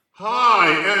Hi,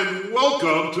 and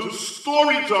welcome to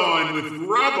Storytime with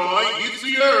Rabbi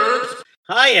Yitzi Herbst.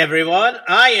 Hi, everyone.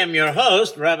 I am your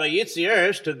host, Rabbi Yitzi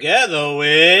Herbst, together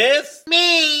with...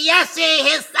 me, Yossi,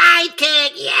 his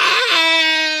sidekick.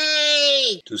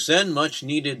 Yay! To send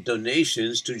much-needed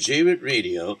donations to J-Root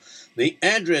Radio, the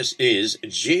address is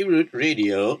J-Root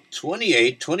Radio,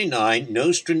 2829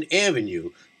 Nostrand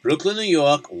Avenue, Brooklyn, New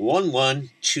York,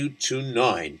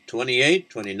 11229.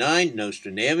 2829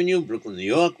 Nostrand Avenue, Brooklyn, New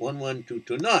York,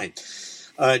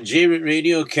 11229. J-Root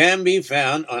Radio can be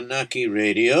found on Naki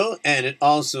Radio, and it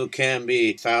also can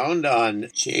be found on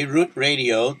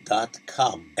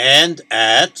jrootradio.com and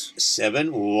at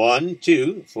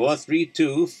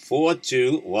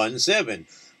 712-432-4217.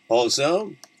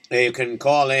 Also, you can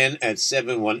call in at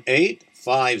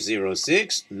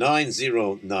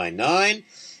 718-506-9099.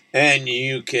 And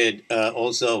you could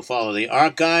also follow the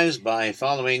archives by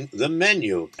following the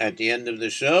menu at the end of the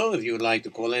show if you would like to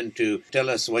call in to tell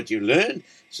us what you learned.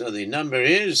 So the number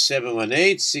is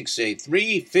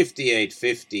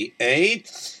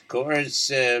 718-683-5858. Of course,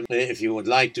 if you would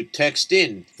like to text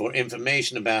in for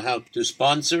information about how to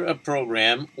sponsor a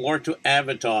program or to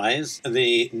advertise,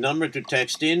 the number to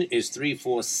text in is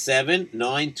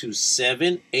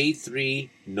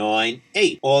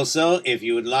 347-927-8398. Also, if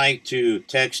you would like to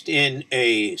text in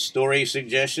a story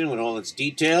suggestion with all its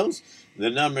details, the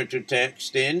number to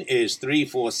text in is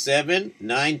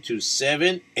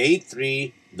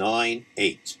 347-927-8398.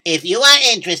 If you are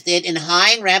interested in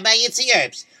hiring Rabbi Yitzi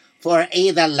Herbst for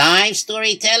either live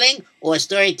storytelling or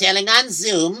storytelling on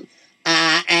Zoom,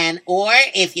 or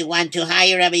if you want to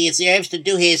hire Rabbi Yitzi Herbst to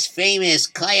do his famous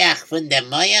Koyach von der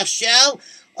Moyach show,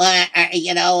 or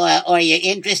you're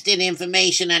interested in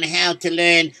information on how to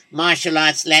learn martial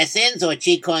arts lessons or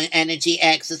Qigong energy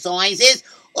exercises,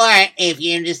 or if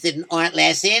you're interested in art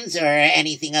lessons or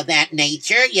anything of that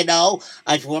nature,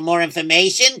 for more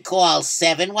information, call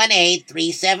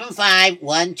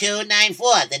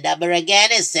 718-375-1294. The number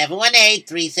again is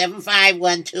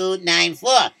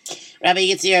 718-375-1294. Rabbi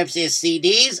Yitzi Herbst's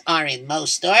CDs are in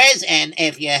most stores, and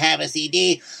if you have a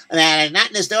CD that is not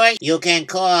in the store, you can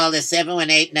call the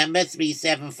 718 number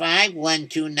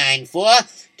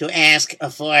 375-1294 to ask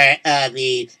for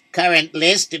the current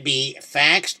list to be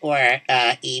faxed or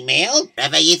emailed.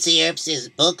 Rabbi Yitzi Herbst's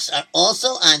books are also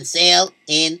on sale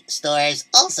in stores,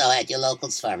 also at your local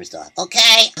farm store.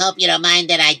 Okay, hope you don't mind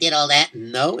that I did all that.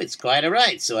 No, it's quite all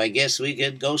right. So I guess we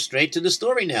could go straight to the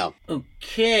story now.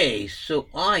 Okay, so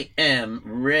I am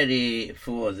ready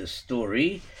for the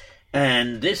story.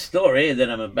 And this story that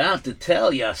I'm about to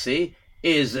tell, Yossi,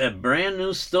 is a brand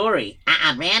new story.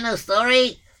 A brand new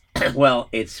story? Well,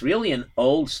 it's really an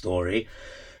old story,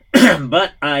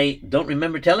 but I don't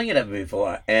remember telling it ever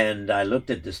before. And I looked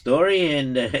at the story,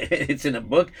 and it's in a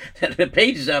book that the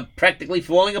pages are practically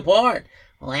falling apart.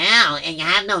 Wow, and you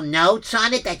have no notes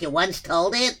on it that you once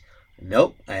told it?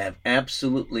 Nope, I have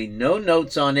absolutely no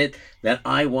notes on it that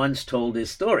I once told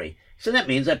this story. So that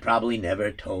means I probably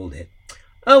never told it.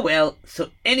 Oh, well,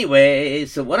 so anyway,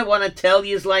 so what I want to tell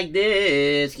you is like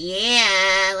this.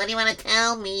 Yeah, what do you want to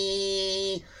tell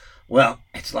me? Well,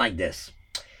 it's like this.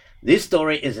 This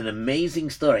story is an amazing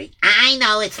story. I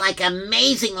know, it's like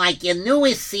amazing, like your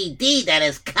newest CD that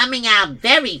is coming out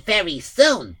very, very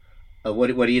soon. What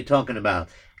are you talking about?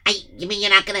 You mean you're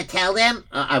not going to tell them?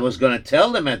 I was going to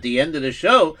tell them at the end of the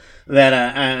show that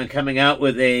I'm coming out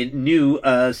with a new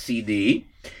CD,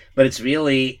 but it's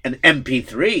really an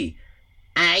MP3.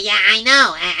 Yeah, I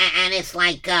know, and it's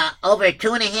like over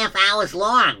 2.5 hours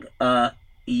long.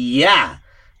 Yeah.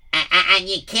 And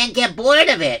you can't get bored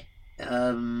of it.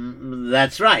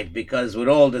 That's right, because with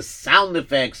all the sound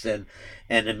effects and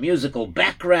the musical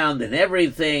background and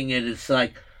everything, and it's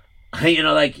like, I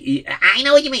know what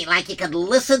you mean. Like you could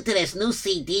listen to this new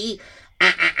CD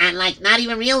and like not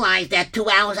even realize that 2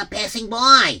 hours are passing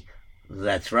by.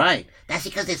 That's right. That's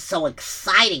because it's so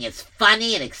exciting. It's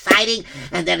funny and exciting,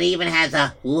 and then it even has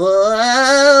a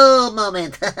whoa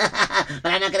moment. But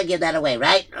I'm not going to give that away,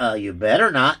 right? You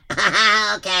better not.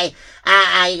 Okay.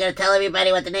 Are you going to tell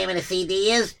everybody what the name of the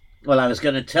CD is? Well, I was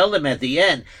going to tell them at the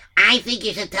end. I think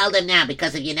you should tell them now,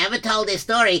 because if you never told this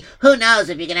story, who knows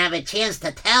if you're going to have a chance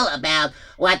to tell about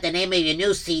what the name of your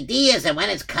new CD is and when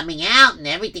it's coming out and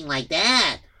everything like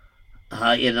that.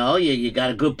 You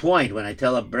got a good point. When I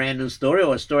tell a brand new story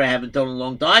or a story I haven't told in a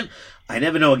long time, I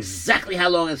never know exactly how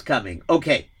long it's coming.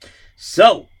 Okay,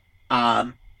 so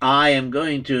I am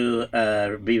going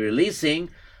to be releasing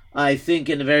I think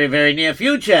in the very, very near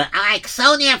future. Like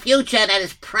so near future that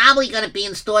it's probably going to be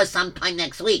in stores sometime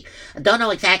next week. I don't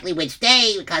know exactly which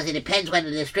day because it depends when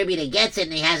the distributor gets it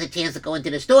and he has a chance to go into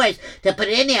the stores to put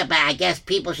it in there. But I guess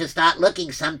people should start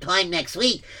looking sometime next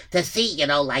week to see,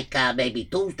 like maybe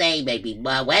Tuesday, maybe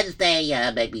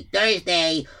Wednesday, maybe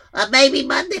Thursday, maybe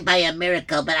Monday by a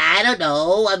miracle. But I don't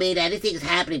know. I mean, anything's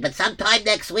happening. But sometime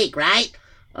next week, right?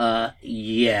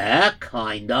 Yeah,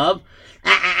 kind of.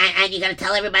 And you're going to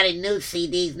tell everybody the new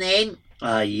CD's name?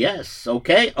 Yes.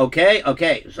 Okay. So, okay,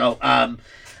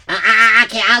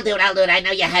 I'll do it. I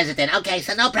know you're hesitant. Okay,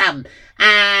 so no problem.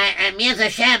 Mirz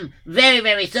Hashem, very,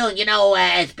 very soon.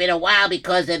 It's been a while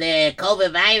because of the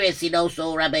COVID virus,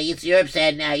 so Rabbi Yitzi Erbs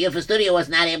and UFO Studio was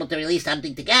not able to release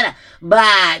something together.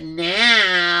 But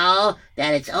now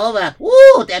that it's over,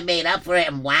 woo, they made up for it.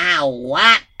 And wow,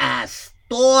 what a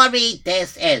story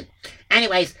this is.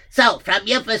 Anyways, so from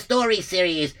UFO Story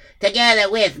Series,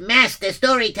 together with Master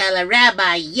Storyteller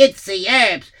Rabbi Yitzi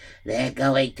Erbs, they're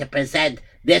going to present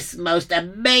this most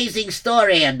amazing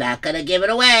story. I'm not going to give it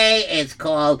away. It's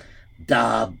called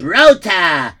The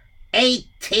Brota,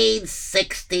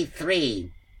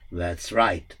 1863. That's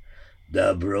right.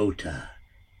 The Brota,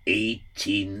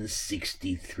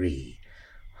 1863.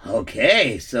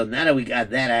 Okay, so now that we got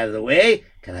that out of the way,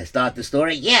 can I start the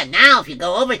story? Yeah, now if you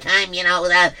go overtime,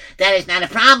 that is not a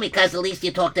problem because at least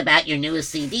you talked about your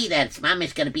newest CD that's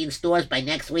Mama's going to be in stores by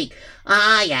next week.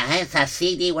 Oh, yeah, it's a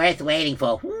CD worth waiting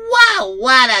for. Wow,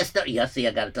 what a story. Yeah, see,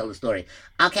 I got to tell the story.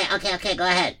 Okay, go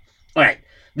ahead. All right,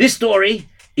 this story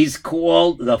is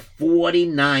called The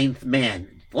 49th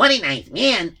Man. 49th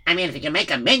Man? I mean, if you can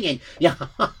make a minion, yeah.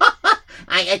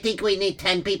 I think we need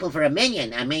 10 people for a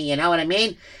minion. I mean, you know what I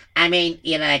mean? I mean,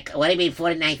 what do you mean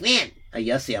 49th Man?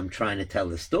 Yossi, I'm trying to tell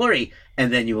the story,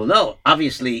 and then you will know.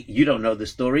 Obviously, you don't know the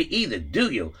story either,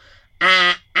 do you?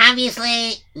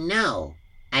 Obviously, no.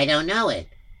 I don't know it.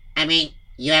 I mean,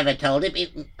 you ever told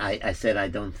it? I said I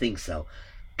don't think so.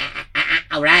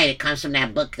 All right, it comes from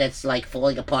that book that's,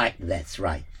 falling apart. That's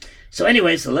right. So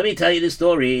anyway, let me tell you the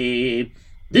story.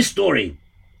 This story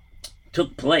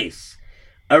took place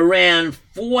around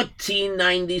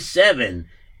 1497.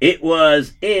 It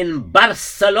was in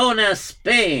Barcelona,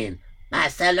 Spain.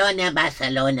 Barcelona.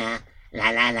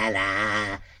 La la la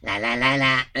la. La la la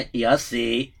la.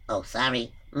 Yossi. Oh,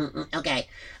 sorry. Okay.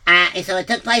 So it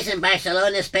took place in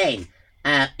Barcelona, Spain.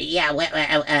 Yeah,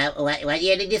 what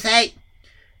year did you say?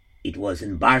 It was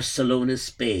in Barcelona,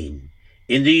 Spain.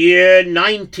 In the year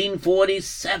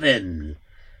 1947.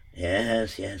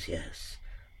 Yes.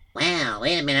 Wow,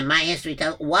 wait a minute, my history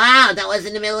tells... Wow, that was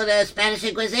in the middle of the Spanish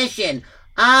Inquisition.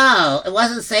 Oh, it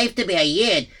wasn't safe to be a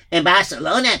Yid in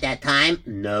Barcelona at that time.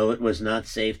 No, it was not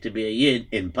safe to be a Yid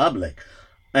in public.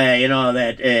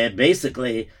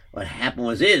 Basically what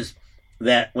happened is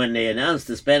that when they announced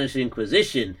the Spanish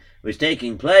Inquisition was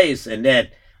taking place and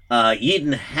that you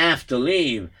didn't have to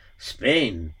leave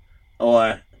Spain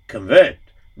or convert,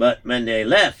 but when they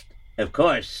left, of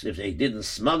course, if they didn't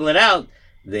smuggle it out,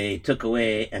 they took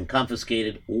away and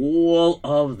confiscated all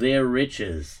of their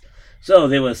riches. So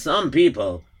there were some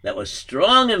people that were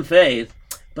strong in faith,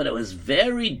 but it was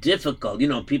very difficult.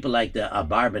 People like the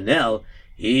Abarbanel,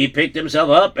 he picked himself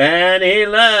up and he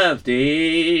left.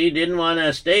 He didn't want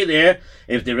to stay there.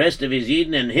 If the rest of his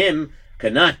Eden and him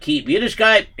could not keep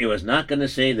Yiddishkeit, he was not going to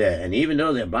stay there. And even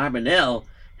though the Abarbanel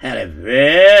had a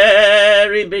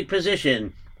very big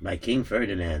position by King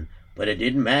Ferdinand, but it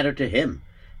didn't matter to him.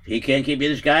 If he can't keep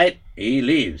Yiddishkeit, he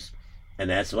leaves.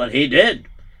 And that's what he did.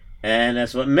 And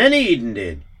that's what many Eden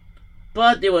did.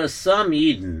 But there was some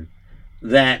Eden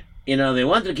that, they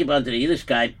wanted to keep on to the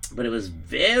Yiddishkeit, but it was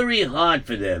very hard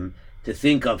for them to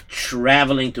think of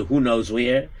traveling to who knows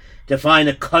where, to find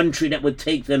a country that would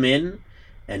take them in.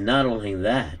 And not only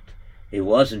that, it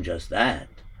wasn't just that.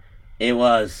 It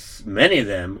was, many of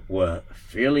them were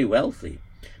fairly wealthy.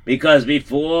 Because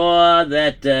before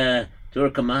that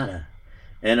Turkamada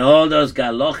and all those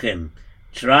Galochim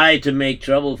tried to make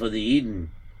trouble for the Eden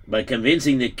by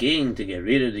convincing the king to get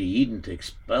rid of the Eden, to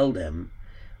expel them,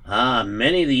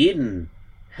 many of the Eden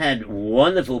had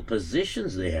wonderful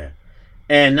positions there.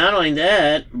 And not only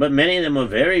that, but many of them were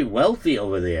very wealthy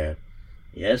over there.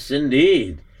 Yes,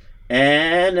 indeed.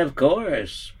 And, of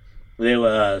course, they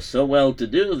were so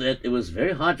well-to-do that it was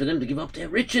very hard for them to give up their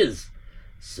riches.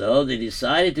 So they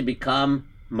decided to become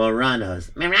Marranos.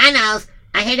 Marranos?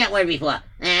 I heard that word before.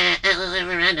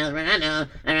 Marrano.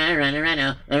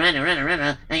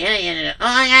 Oh,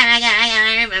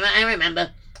 I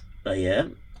remember. Oh, yeah?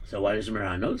 So what is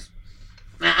Marranos?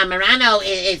 A Marrano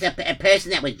is a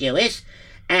person that was Jewish,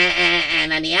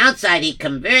 and on the outside he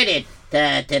converted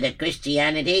to the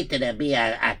Christianity, to be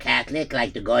a Catholic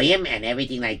like the Goyim and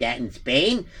everything like that in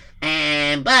Spain.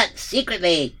 But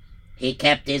secretly, he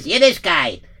kept his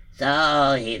Yiddishkeit.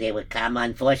 So they would come,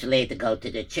 unfortunately, to go to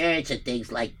the church and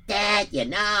things like that, you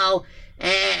know.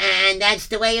 And that's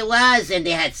the way it was. And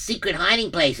they had secret hiding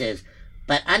places.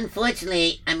 But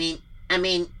unfortunately, I mean,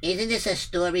 isn't this a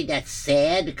story that's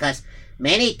sad? Because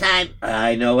many times...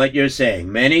 I know what you're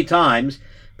saying. Many times,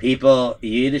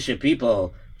 Yiddish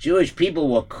people, Jewish people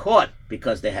were caught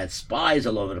because they had spies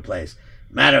all over the place.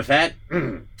 Matter of fact,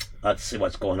 let's see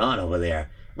what's going on over there.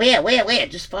 Where?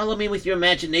 Just follow me with your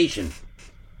imagination.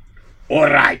 All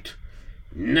right.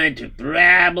 Not a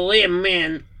problem,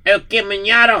 man. Okay,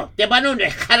 Minyaro.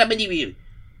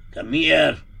 Come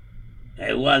here.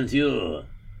 I want you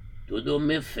to do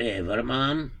me a favor,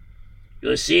 Mom.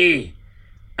 You see,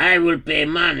 I will pay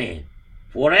money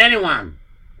for anyone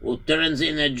who turns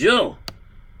in a Jew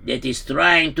that is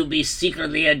trying to be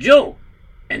secretly a Jew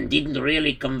and didn't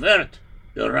really convert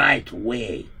the right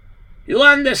way. You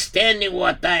understanding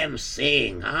what I am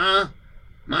saying, huh?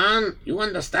 Man, you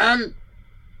understand?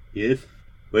 Yes,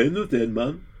 I understand,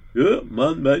 man. Yeah,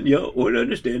 man, all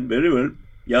understand very well.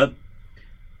 Yeah.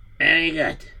 Very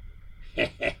good.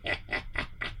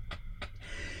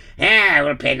 I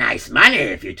will pay nice money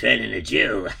if you turn in a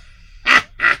Jew.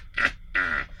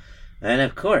 And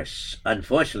of course,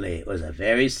 unfortunately, it was a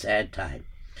very sad time.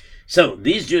 So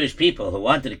these Jewish people who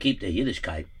wanted to keep their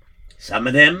Yiddishkeit, some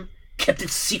of them kept it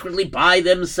secretly by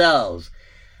themselves.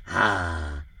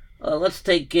 Let's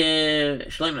take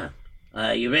Shlomo.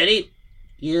 You ready?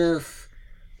 Yes.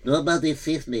 Nobody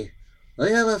sees me. I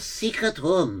have a secret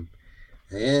home.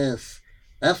 Yes.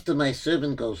 After my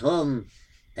servant goes home,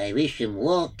 I wish him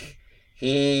luck,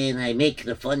 and I make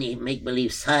the funny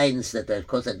make-believe signs that, of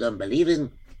course, I don't believe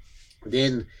in.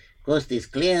 Then, coast is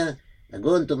clear, I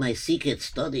go into my secret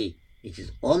study, which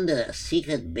is under a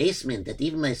secret basement that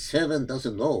even my servant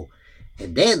doesn't know.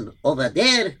 And then, over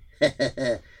there,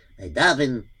 I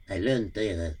daven, I learn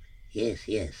Torah.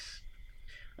 Yes.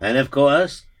 And of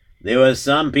course, there were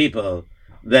some people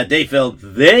that they felt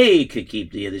they could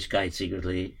keep the Yiddishkeit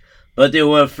secretly, but they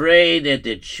were afraid that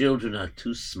their children are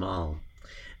too small,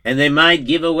 and they might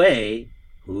give away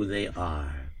who they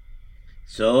are.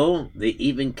 So they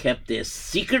even kept their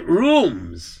secret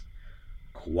rooms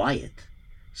quiet,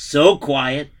 so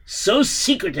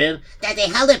secretive, that they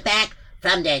held it back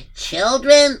from their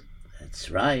children?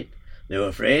 That's right. They were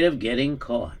afraid of getting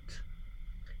caught.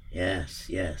 Yes.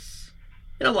 You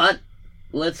know what?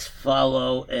 Let's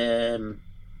follow,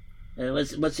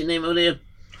 what's your name over there?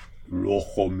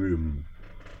 Rachamim.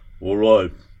 All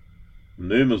right.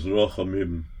 My name is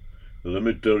Rachamim. Let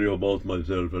me tell you about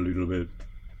myself a little bit.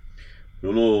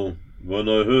 You know, when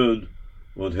I heard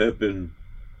what happened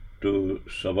to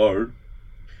Savar,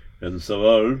 and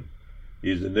Savar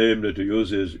is the name that he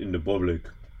uses in the public,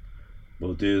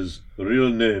 but his real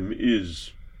name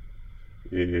is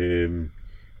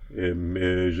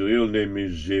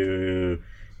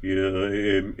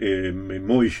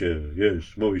Moshe.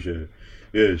 Yes, Moshe.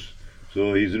 Yes.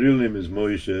 So his real name is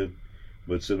Moshe,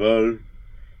 but Savar,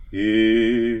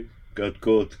 he got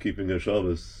caught keeping a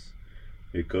Shabbos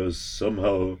because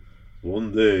somehow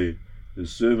one day the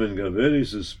servant got very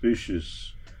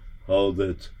suspicious how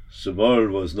that Savar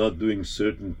was not doing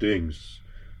certain things.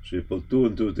 She put two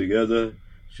and two together.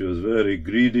 She was very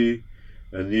greedy,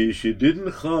 and she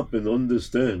didn't happen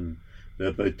understand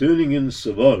that by turning in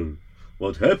Savar,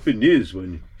 what happened is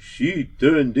when she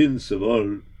turned in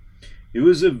Savar, it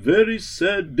was a very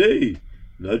sad day,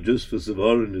 not just for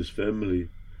Savar and his family,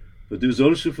 but it was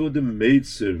also for the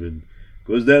maidservant,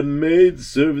 because that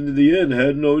maidservant in the end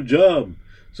had no job.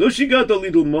 So she got a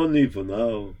little money for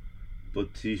now, but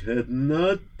she had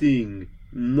nothing,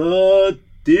 the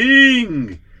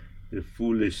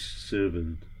foolish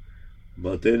servant.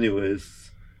 But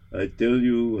anyways, I tell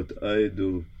you what I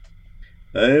do.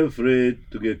 I'm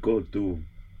afraid to get caught too.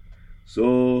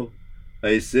 So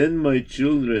I send my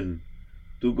children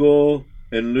to go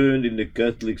and learn in the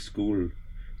Catholic school.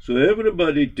 So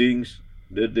everybody thinks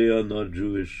that they are not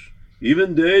Jewish.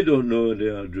 Even they don't know they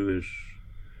are Jewish.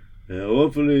 And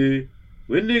hopefully,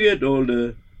 when they get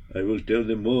older, I will tell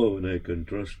them more when I can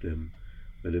trust them.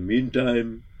 But in the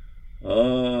meantime,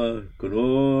 I can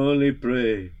only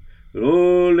pray, can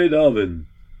only daven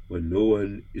when no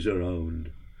one is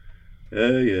around.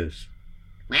 Yes.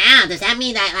 Wow, does that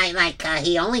mean that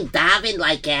he only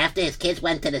davened after his kids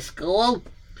went to the school?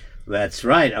 That's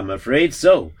right, I'm afraid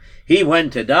so. He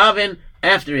went to daven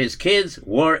after his kids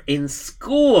were in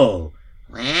school.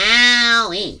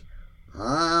 Wowee.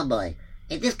 Oh boy.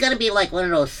 Is this gonna be like one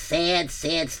of those sad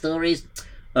stories?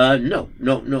 No.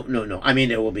 I mean,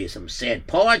 there will be some sad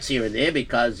parts here and there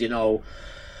because,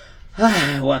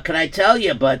 what can I tell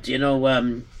you? But, it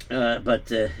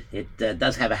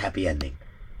does have a happy ending.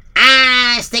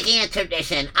 Sticking to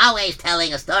tradition, always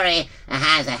telling a story that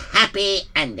has a happy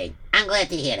ending. I'm glad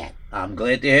to hear that. I'm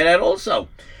glad to hear that also.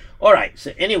 All right,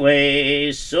 so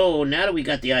anyway, so now that we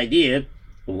got the idea,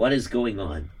 what is going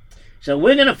on? So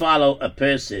we're going to follow a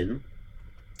person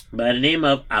by the name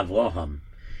of Avraham.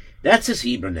 That's his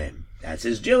Hebrew name. That's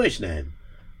his Jewish name.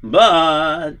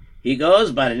 But he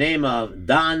goes by the name of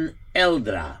Dan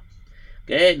Eldra.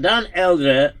 Okay, Dan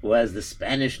Eldra was the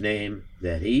Spanish name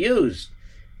that he used.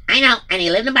 I know, and he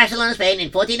lived in Barcelona, Spain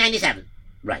in 1497.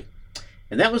 Right.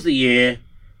 And that was the year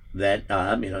that,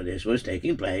 this was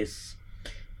taking place.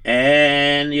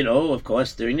 And, of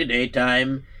course, during the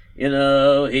daytime,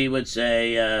 he would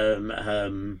say,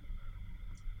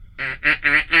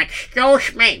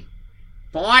 excuse me.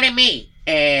 Pardon me,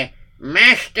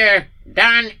 Master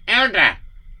Dan Elder.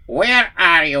 Where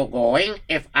are you going,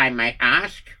 if I may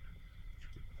ask?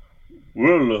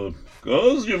 Well, of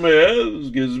course you may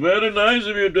ask. It's very nice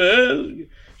of you to ask.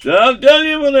 So I'll tell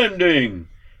you what I'm doing.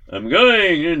 I'm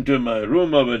going into my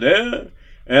room over there,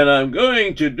 and I'm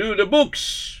going to do the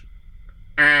books.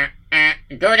 Do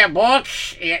the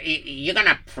books? You're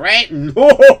gonna pray?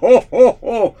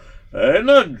 No, I'm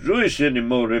not Jewish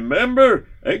anymore, remember?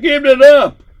 I gave that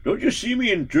up. Don't you see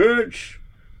me in church?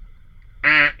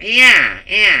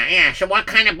 Yeah. So what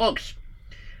kind of books?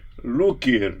 Look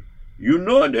here. You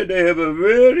know that I have a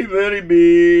very, very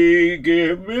big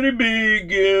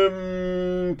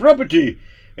property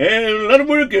and a lot of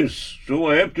workers. So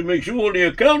I have to make sure all the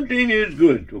accounting is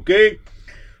good, okay?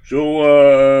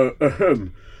 So,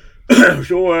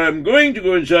 so I'm going to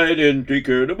go inside and take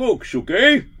care of the books,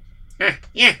 okay?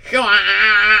 Yeah, sure.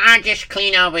 I'll just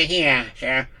clean over here,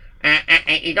 sir.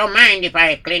 You don't mind if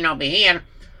I clean over here?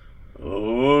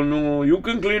 Oh, no, you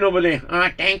can clean over there. Oh,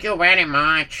 thank you very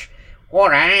much. All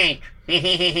right.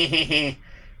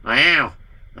 Wow.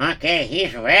 Okay,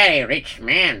 he's a very rich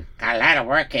man. Got a lot of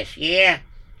workers. Yeah,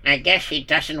 I guess he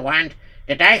doesn't want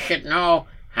that I should know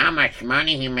how much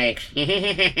money he makes.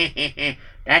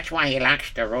 That's why he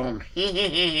locks the room.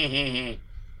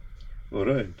 All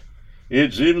right.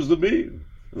 It seems to be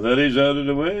that he's out of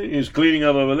the way. He's cleaning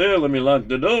up over there. Let me lock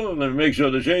the door. Let me make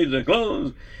sure the shades are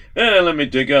closed. And let me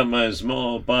take out my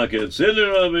small pocket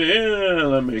scissor over here.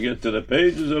 Let me get to the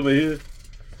pages over here.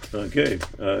 Okay.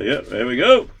 Yep, there we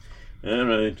go. All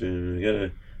right.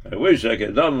 I wish I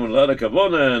could done with a lot of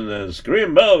kavona and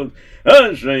scream out,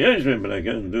 Ashrei, but I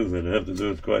can't do that. I have to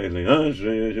do it quietly.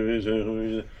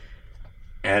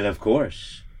 and of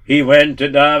course, he went to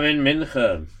daven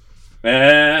mincha.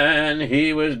 And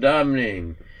he was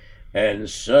davening. And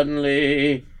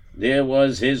suddenly there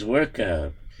was his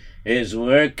worker. His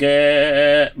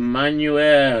worker,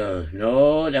 Manuel.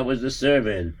 No, that was the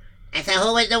servant. And so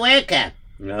who was the worker?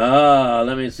 Oh,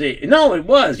 let me see. No, it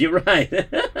was. You're right.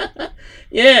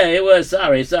 Yeah, it was.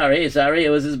 Sorry. It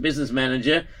was his business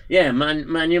manager. Yeah, Manuel.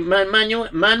 Right.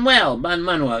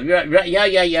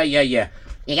 Yeah.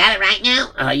 You got it right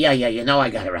now? Yeah. No, I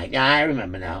got it right. Yeah, I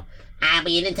remember now.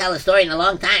 But you didn't tell the story in a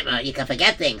long time. You can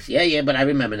forget things. Yeah, but I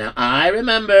remember now. I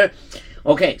remember.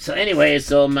 Okay, so anyway,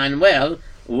 so Manuel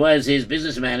was his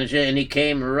business manager, and he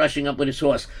came rushing up with his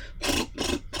horse.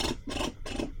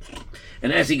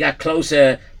 And as he got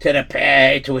closer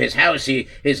to his house,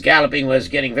 his galloping was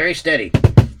getting very steady.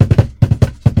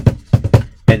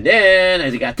 And then,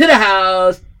 as he got to the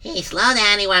house, he slowed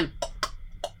down. He went,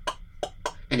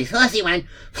 and his horsey went.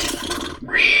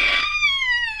 Right?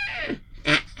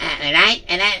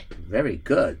 And that. Very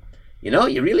good.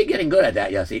 You're really getting good at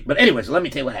that, Yossi. But anyway, so let me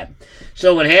tell you what happened.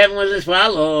 So what happened was as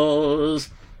follows.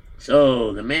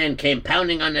 So the man came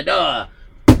pounding on the door.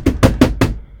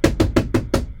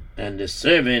 And the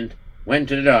servant went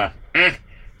to the door.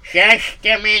 Just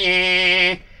a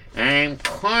minute. I'm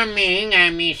coming,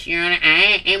 monsieur.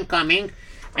 I am coming.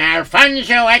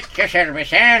 Alfonso at your service,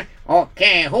 sir.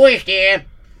 Okay, who is there?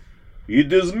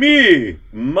 It is me,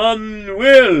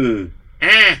 Manuel.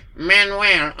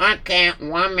 Manuel. Okay,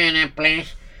 1 minute,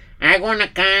 please. I'm gonna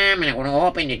come and I'm gonna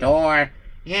open the door.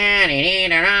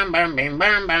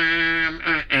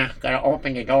 Gotta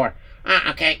open the door.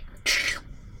 Okay.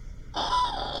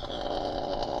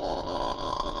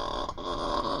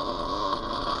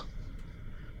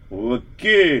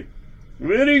 Okay,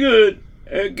 very good.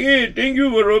 Okay, thank you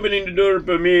for opening the door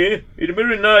for me. It's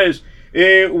very nice.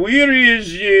 Where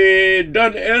is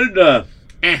Dan Elda?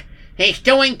 He's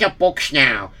doing the books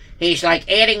now. He's like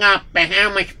adding up how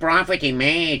much profit he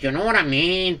made. You know what I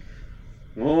mean?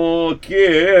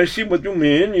 Okay, I see what you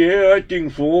mean. Yeah, I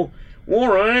think so. All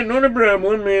right, not a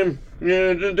problem, man.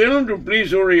 Tell him to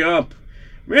please hurry up.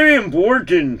 Very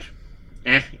important.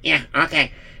 Yeah,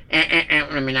 okay.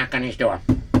 Let me knock on his door.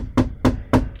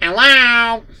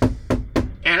 Hello?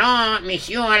 Hello,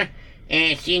 monsieur,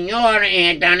 Senor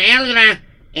Don Eldra,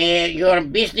 your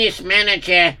business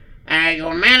manager,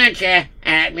 your manager,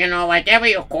 whatever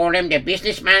you call him, the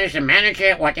business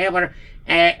manager, whatever.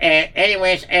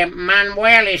 Anyways,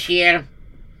 Manuel is here.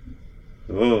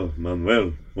 Oh,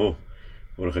 Manuel. Oh,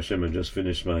 Baruch Hashem, I just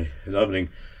finished my davening.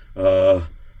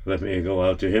 Let me go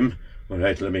out to him. All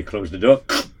right, let me close the door.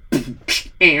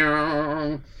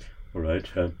 All right.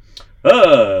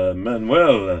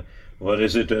 Manuel, what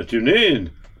is it that you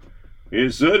need?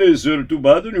 It's sorry, sir, to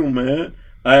bother you, man.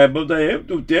 But I have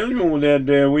to tell you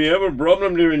that we have a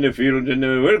problem there in the field, and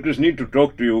the workers need to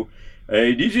talk to you.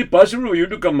 Is it possible for you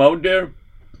to come out there?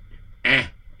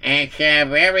 It's a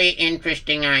very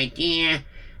interesting idea.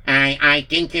 I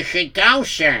think you should go,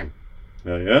 sir.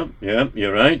 Yeah,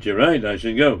 you're right, I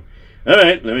should go. All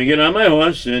right, let me get on my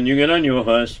horse, and you get on your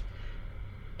horse.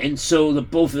 And so the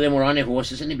both of them were on their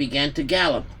horses, and they began to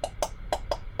gallop.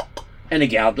 And they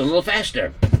galloped a little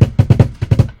faster.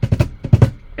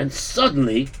 And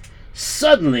suddenly,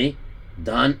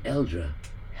 Don Eldra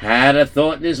had a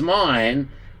thought in his mind.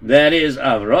 That is,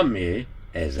 Avrami,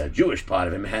 as a Jewish part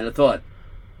of him, had a thought.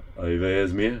 Oy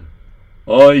mir.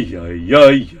 Oy.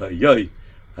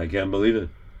 I can't believe it.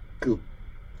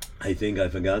 I think I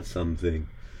forgot something.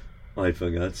 Oh.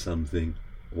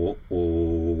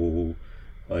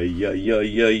 Ay.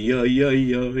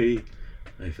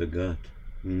 I forgot.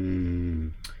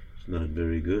 It's not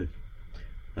very good.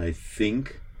 I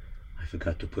think I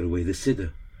forgot to put away the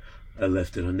siddur. I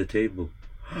left it on the table.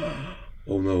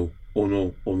 Oh no.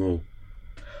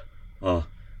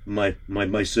 My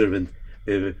servant,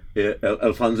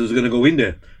 Alfonso's gonna go in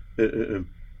there.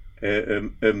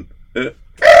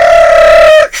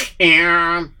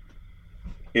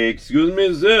 Excuse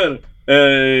me, sir.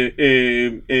 Don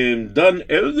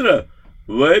Eldra,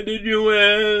 why did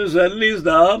you suddenly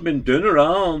stop and turn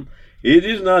around? It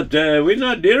is not, we're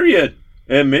not there yet.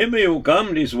 Maybe you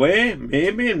come this way,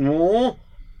 maybe no.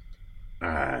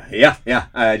 Yeah,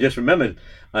 I just remembered.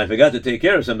 I forgot to take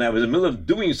care of something. I was in the middle of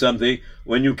doing something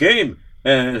when you came,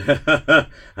 and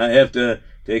I have to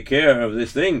take care of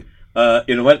this thing.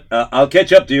 You know what? I'll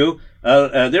catch up to you.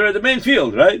 They're at the main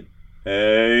field, right?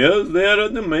 Yes, they're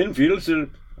at the main field, sir.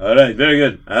 All right, very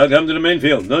good. I'll come to the main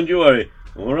field. Don't you worry.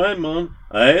 All right, Mom.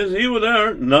 I see you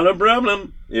there. Not a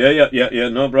problem. Yeah,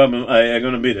 no problem. I'm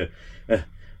going to be there.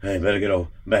 I better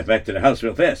get back to the house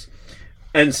real fast.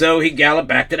 And so he galloped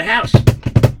back to the house.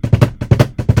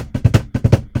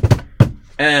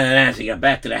 And as he got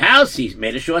back to the house, he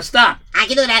made a short stop. I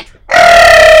can do that.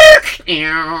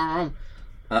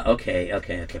 Okay,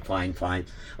 fine.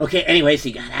 Okay, anyways,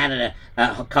 he got out of the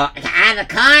car.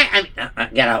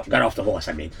 Got off the horse,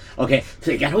 I mean. Okay,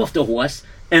 so he got off the horse,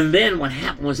 and then what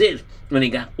happened was when he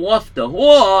got off the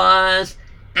horse,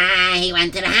 he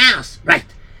went to the house. Right,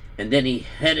 and then he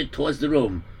headed towards the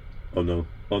room. Oh no,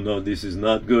 this is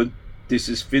not good. This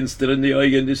is finster in the eye,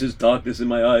 and this is darkness in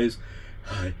my eyes.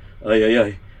 Ay.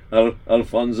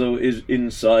 Alfonso is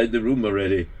inside the room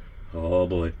already. Oh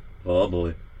boy.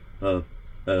 Hello,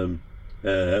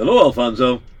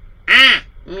 Alfonso.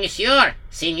 Monsieur,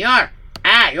 Senor.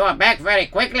 You are back very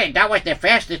quickly. That was the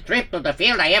fastest trip to the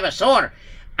field I ever saw.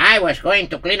 I was going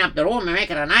to clean up the room and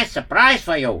make it a nice surprise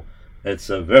for you.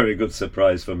 It's a very good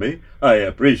surprise for me. I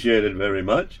appreciate it very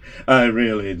much. I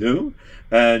really do.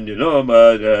 And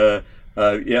but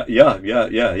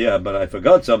yeah. But I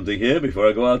forgot something here before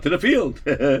I go out to the field.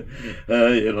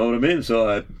 You know what I mean?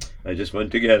 So I just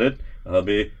went to get it. I'll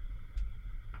be.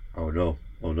 Oh no,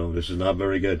 this is not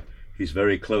very good. He's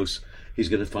very close. He's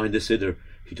going to find the siddur.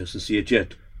 He doesn't see it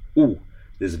yet. Ooh,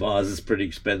 this vase is pretty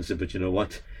expensive, but you know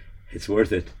what? It's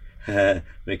worth it.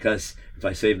 Because if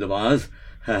I save the vase,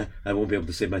 I won't be able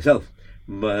to save myself.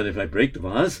 But if I break the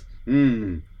vase,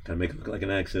 can make it look like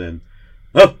an accident.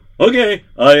 Oh, okay.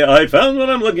 I found what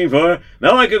I'm looking for.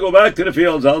 Now I can go back to the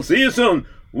fields. I'll see you soon.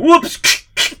 Whoops!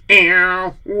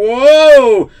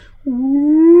 Whoa!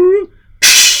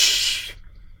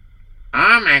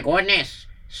 Oh my goodness.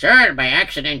 Sir, by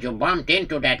accident you bumped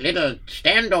into that little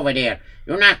stand over there.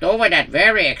 You knocked over that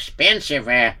very expensive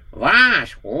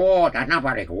vase. Oh, that's not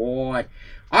very good.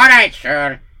 Alright,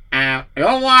 sir.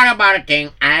 Don't worry about a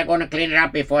thing. I'm gonna clean it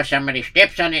up before somebody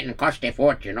steps on it and cuts their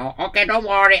foot, Okay, don't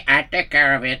worry. I'll take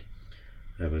care of it.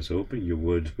 I was hoping you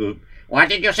would. What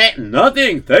did you say?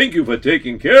 Nothing. Thank you for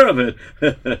taking care of it.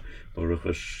 Baruch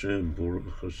Hashem.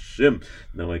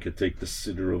 Now I can take the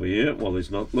siddur over here while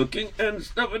he's not looking and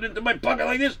stuff it into my pocket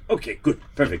like this. Okay, good.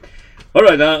 Perfect. All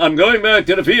right, I'm going back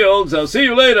to the fields. I'll see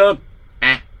you later.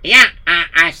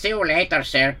 I'll see you later,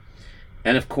 sir.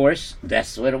 And of course,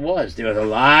 that's what it was. There were a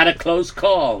lot of close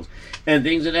calls and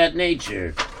things of that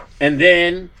nature. And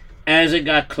then, as it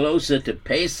got closer to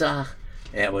Pesach,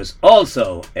 it was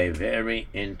also a very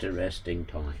interesting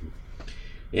time.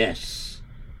 Yes.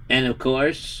 And of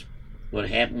course, what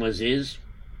happened was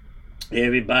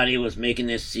everybody was making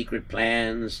their secret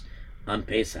plans on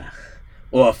Pesach.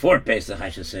 Or for Pesach, I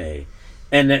should say.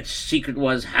 And that secret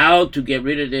was how to get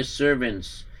rid of their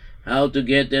servants, how to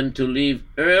get them to leave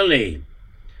early.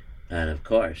 And of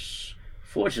course,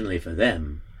 fortunately for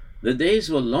them, the days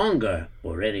were longer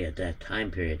already at that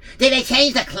time period. Did they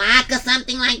change the clock or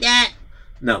something like that?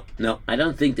 No, I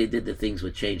don't think they did the things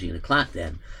with changing the clock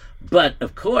then. But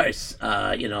of course,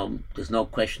 there's no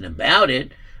question about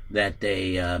it that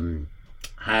they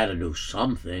had to do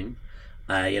something.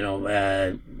 They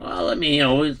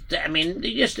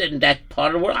just in that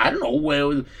part of the world, I don't know,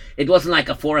 where it wasn't like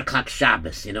a 4 o'clock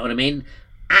Shabbos, you know what I mean?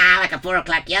 Like a 4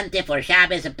 o'clock Yontif or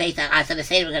Shabbos and Pesach. So they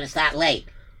say we're going to start late.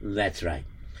 That's right.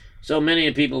 So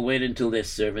many people waited until their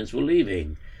servants were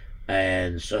leaving,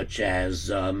 and such as,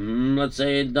 let's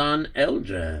say, Don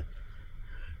Eldra.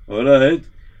 All right.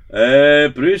 I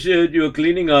appreciate you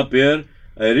cleaning up here.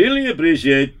 I really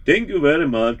appreciate. Thank you very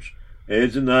much.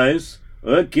 It's nice.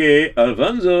 Okay,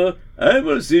 Alfonso, I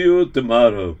will see you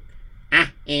tomorrow.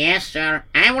 Yes, sir.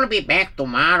 I will be back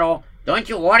tomorrow. Don't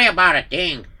you worry about a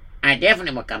thing. I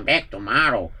definitely will come back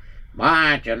tomorrow.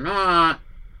 But, tonight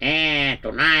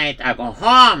I go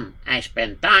home. I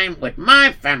spend time with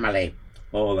my family.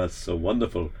 Oh, that's so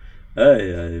wonderful. I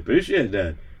appreciate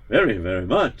that very, very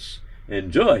much.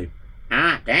 Enjoy.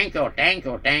 Thank you.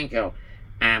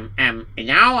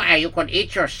 Now you could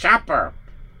eat your supper.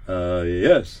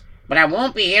 Yes. But I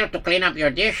won't be here to clean up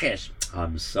your dishes.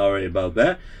 I'm sorry about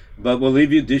that, but we'll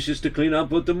leave you dishes to clean up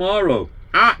for tomorrow.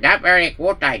 That's very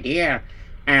good idea.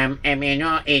 I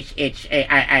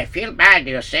feel bad,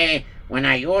 you say, when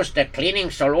I use the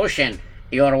cleaning solution.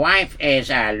 Your wife is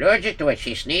allergic to it.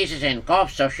 She sneezes and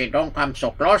coughs, so she don't come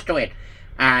so close to it.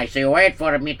 So you wait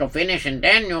for me to finish and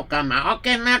then you come.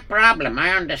 Okay, not problem.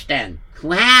 I understand.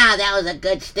 Wow, that was a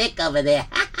good stick over there.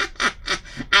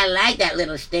 I like that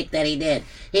little stick that he did.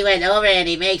 He went over and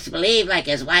he makes believe like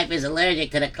his wife is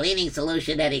allergic to the cleaning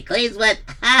solution that he cleans with.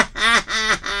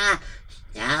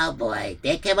 Oh boy,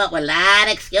 they came up with a lot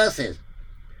of excuses.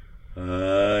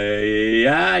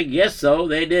 Yeah, I guess so,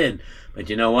 they did. But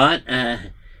you know what?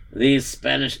 These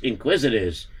Spanish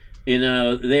inquisitors,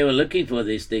 they were looking for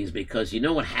these things because you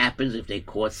know what happens if they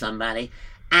caught somebody?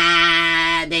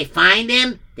 They find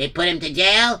him, they put him to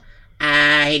jail,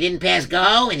 he didn't pass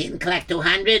go, he didn't collect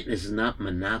 200. This is not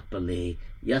Monopoly.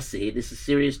 You see, this is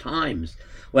serious times.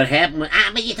 What happened was...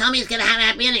 but you told me it's going to have a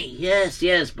happy ending.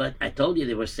 Yes, but I told you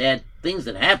there were sad things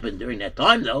that happened during that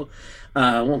time, though.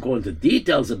 I won't go into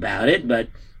details about it, but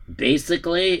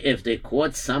basically, if they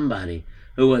caught somebody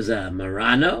who was a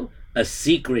Marano, a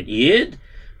secret Yid,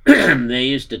 they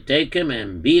used to take him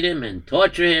and beat him and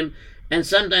torture him, and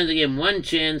sometimes they give him one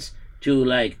chance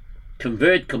to,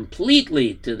 convert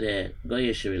completely to their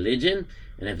Goyish religion,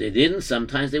 and if they didn't,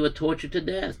 sometimes they were tortured to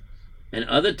death. And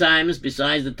other times,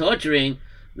 besides the torturing,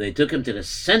 they took him to the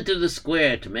center of the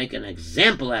square to make an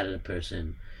example out of the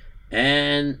person.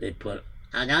 And they put...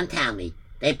 Oh, don't tell me.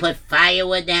 They put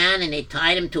firewood down and they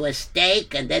tied him to a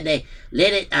stake and then they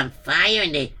lit it on fire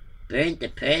and they burnt the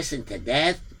person to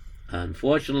death?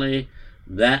 Unfortunately,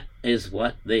 that is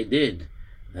what they did.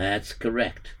 That's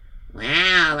correct.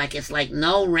 Wow, it's like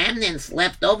no remnants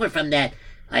left over from that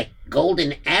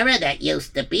golden era that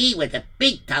used to be with the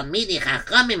big Talmidei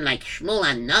Chachamim like Shmuel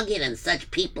HaNagid and such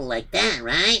people like that,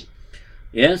 right?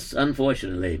 Yes,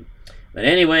 unfortunately. But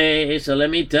anyway, so let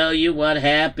me tell you what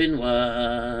happened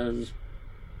was...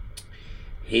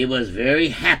 He was very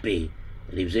happy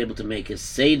that he was able to make his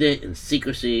Seder in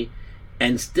secrecy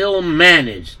and still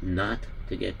managed not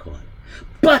to get caught.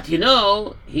 But, he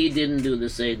didn't do the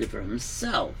Seder for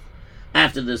himself.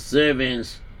 After the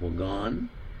servants were gone,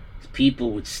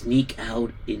 people would sneak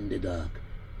out in the dark.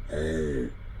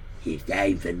 It's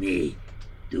time for me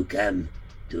to come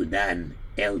to Don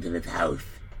Eldred's house.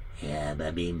 Yeah,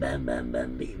 bam, bam, bam, bam,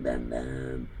 bam, bam,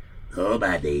 bam.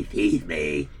 Nobody sees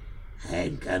me.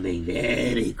 I'm coming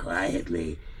very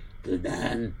quietly to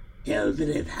Don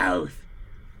Eldred's house.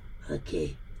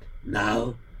 Okay,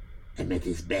 now I'm at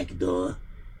his back door,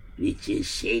 which is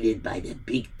shaded by the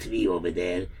big tree over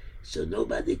there, so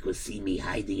nobody could see me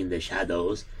hiding in the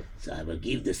shadows, so I will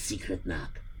give the secret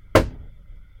knock.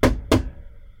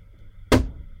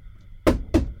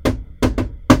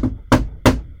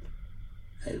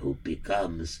 I hope he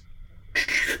comes.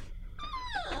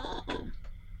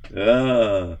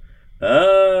 Yes,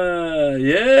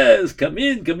 come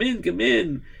in. Shmulik, come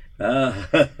in,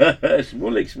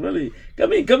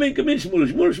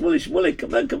 Shmulik,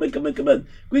 come on,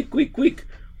 quick.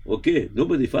 Okay,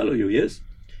 nobody follow you, yes?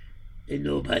 And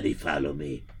nobody follow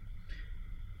me.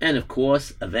 And of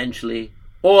course, eventually,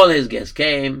 all his guests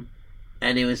came,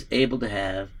 and he was able to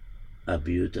have a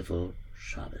beautiful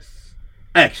Shabbos.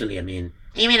 Actually, You mean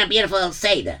a beautiful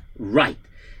Seder? right.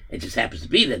 It just happens to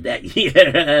be that year.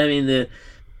 The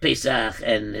Pesach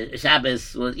and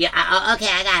Shabbos was... Okay,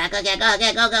 I got it.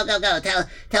 Go.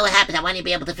 Tell what happened. I want you to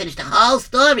be able to finish the whole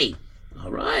story. All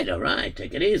right.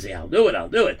 Take it easy. I'll do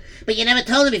it. But you never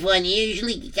told me before, and you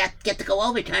usually get to go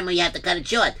overtime or you have to cut it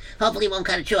short. Hopefully you won't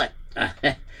cut it short.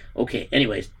 Okay,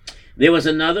 anyways. There was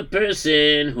another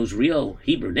person whose real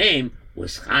Hebrew name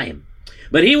was Chaim.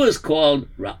 But he was called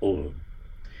Ra'ul.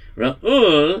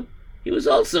 Ra'ul, he was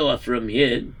also a Frum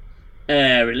Yid,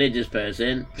 a religious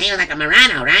person. He was like a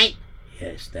Marano, right?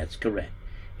 Yes, that's correct.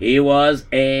 He was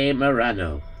a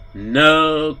Marano.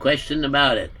 No question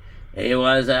about it. He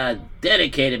was a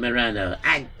dedicated Marano.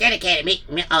 Dedicated.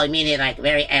 You mean he like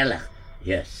very ehrlich?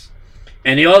 Yes.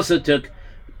 And he also took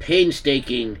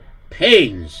painstaking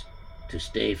pains to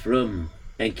stay frum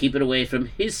and keep it away from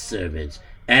his servants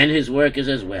and his workers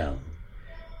as well.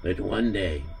 But one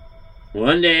day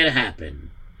it happened.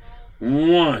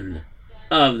 One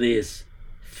of these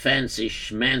fancy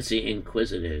schmancy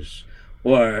inquisitors,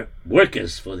 or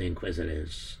workers for the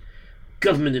inquisitors,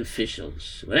 government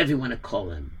officials, whatever you want to call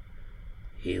them,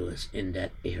 he was in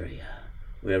that area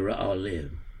where Ra'ul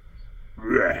lived.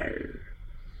 Well,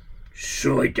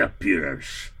 so it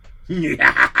appears.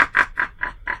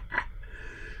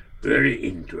 Very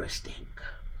interesting.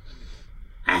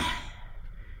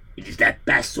 It is that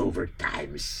Passover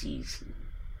time season.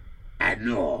 I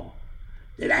know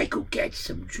that I could catch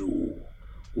some Jew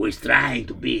who is trying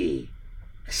to be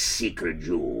a secret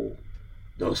Jew.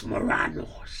 Those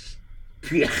Moranos.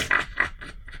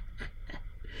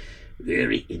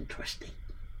 Very interesting.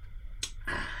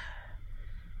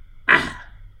 I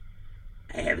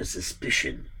have a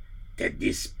suspicion that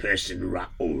this person,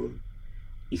 Ra'ul,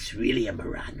 is really a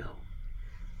Marano.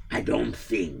 I don't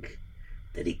think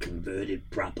that he converted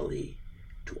properly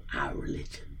to our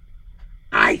religion.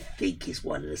 I think he's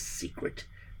one of the secret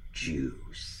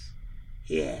Jews.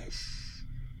 Yes.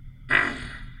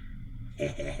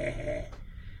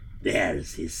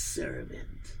 There's his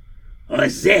servant.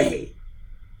 Jose,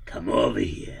 come over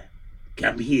here.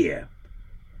 Come here.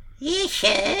 Yes,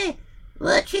 sir.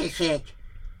 What is it?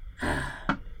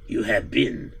 You have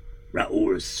been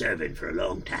Ra'ul's servant for a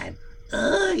long time.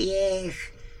 Oh, yes.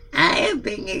 I have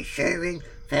been his servant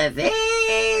for a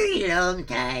very long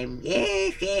time.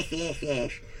 Yes.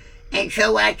 And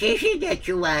so what is it that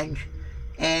you want?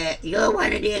 You're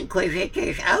one of the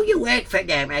inquisitors. Oh, you work for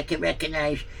them. I can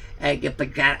recognize the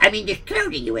pajamas. The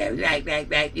clothing you wear.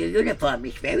 Right. Your uniform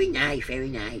is very nice. Well,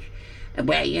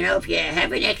 if you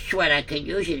have an extra one, I can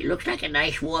use it. It looks like a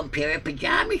nice warm pair of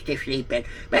pajamas to sleep in.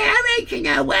 But all right, you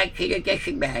know what? It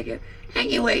doesn't matter.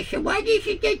 Anyway, so what is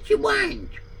it that you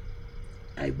want?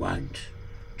 I want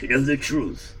to know the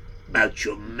truth about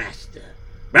your master.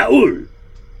 Ra'ul,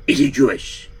 is he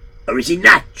Jewish or is he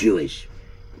not Jewish?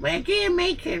 What do you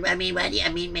make? What do you mean?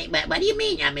 What do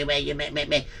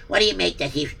you make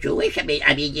that he's Jewish?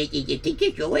 You think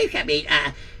he's Jewish?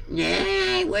 Nah,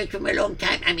 I worked for him a long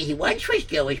time. He once was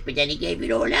Jewish, but then he gave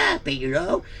it all up. And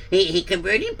he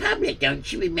converted in public. Don't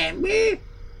you remember?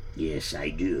 Yes, I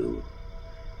do.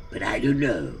 But I don't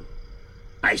know.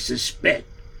 I suspect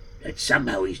that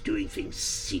somehow he's doing things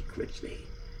secretly.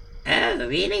 Oh,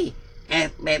 really?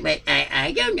 But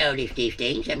I don't notice these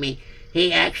things.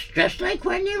 He acts just like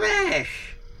one of us.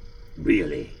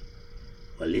 Really?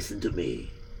 Well, listen to me.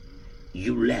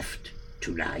 You left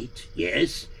tonight,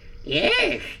 yes?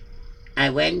 Yes. I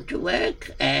went to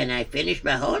work, and I finished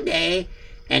my whole day,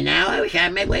 and now I was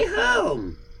on my way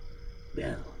home.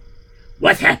 Well,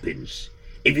 what happens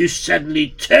if you suddenly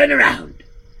turn around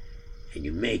and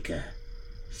you make a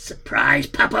surprise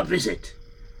pop-up visit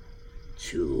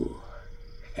to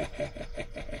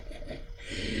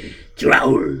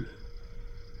Ra'ul?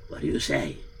 What do you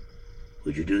say?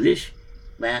 Would you do this?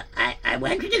 Well, I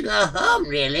wanted to go home,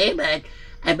 really, but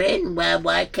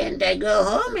why can't I go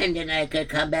home and then I could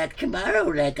come back tomorrow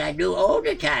like I do all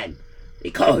the time?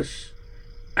 Because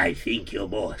I think your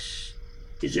boss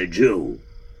is a Jew.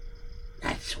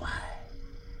 That's why.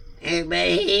 But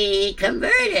he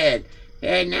converted.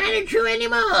 He's not a Jew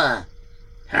anymore.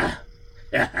 I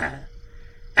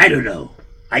don't know.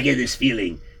 I get this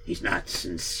feeling he's not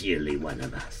sincerely one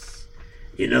of us.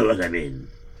 You know what I mean?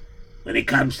 When it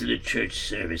comes to the church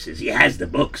services, he has the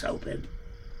books open,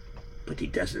 but he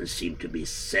doesn't seem to be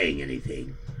saying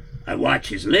anything. I watch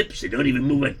his lips, they don't even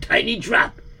move a tiny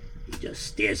drop. He just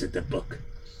stares at the book.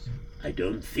 I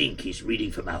don't think he's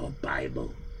reading from our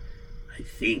Bible. I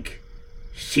think,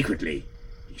 secretly,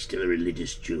 he's still a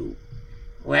religious Jew.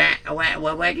 What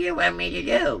do you want me to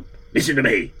do? Listen to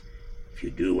me. If you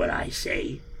do what I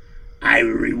say, I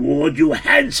will reward you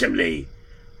handsomely.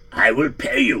 I will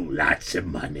pay you lots of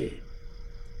money.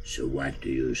 So what do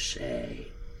you say?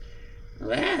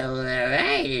 Well, all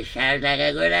right, it sounds like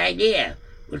a good idea.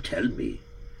 Well, tell me,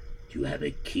 do you have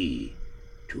a key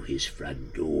to his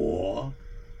front door?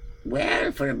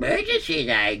 Well, for emergencies,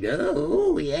 I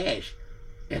do, yes.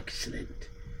 Excellent.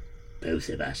 Both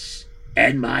of us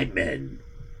and my men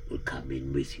will come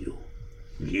in with you.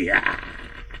 Yeah.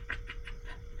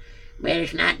 Well,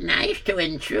 it's not nice to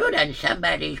intrude on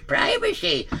somebody's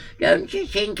privacy. Don't you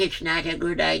think it's not a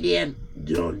good idea?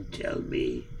 Don't tell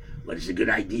me. What is a good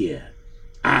idea?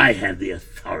 I have the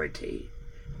authority.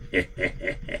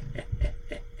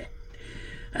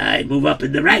 I move up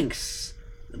in the ranks.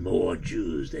 The more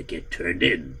Jews that get turned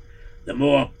in, the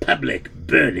more public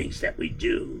burnings that we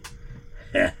do.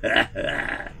 The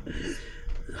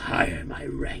higher my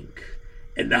rank,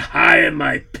 and the higher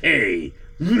my pay.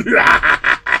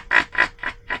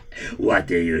 What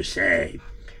do you say?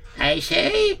 I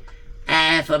say,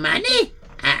 for money,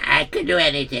 I could do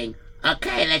anything.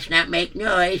 Okay, let's not make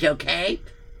noise, okay?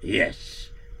 Yes,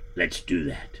 let's do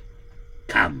that.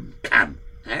 Come.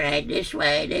 All right, this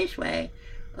way.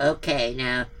 Okay,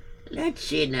 now, let's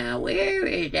see now. Where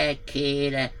is that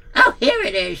key? Oh, here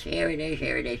it is.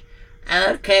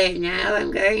 Okay, now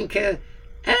I'm going to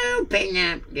open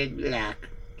up the lock.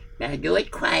 Now do it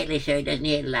quietly so it doesn't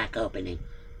hear the lock opening.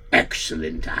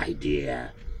 Excellent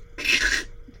idea.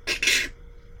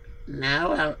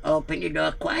 Now I'll open the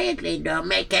door quietly. Don't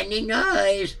make any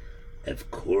noise. Of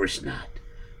course not.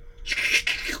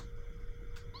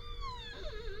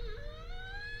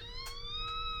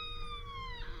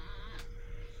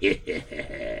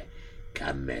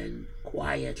 Come in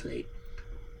quietly.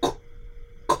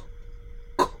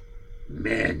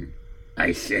 Men,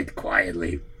 I said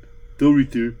quietly. Sorry,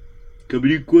 sir.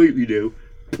 Coming in quietly now.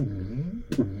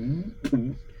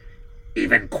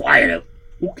 Even quieter.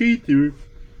 Okay, sir.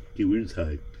 Okay, we're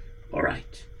inside. All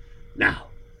right. Now,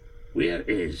 where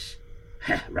is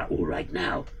Raoul right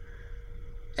now?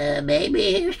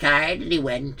 Maybe he was tired and he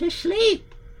went to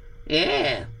sleep.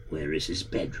 Yeah. Where is his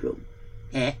bedroom?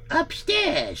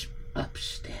 Upstairs.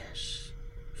 Upstairs.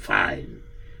 Fine.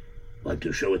 Want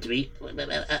to show it to me?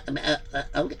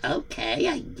 Okay,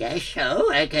 I guess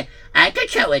so. I could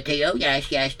show it to you. Yes.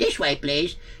 This way,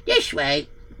 please. This way.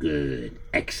 Good.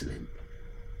 Excellent.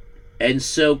 And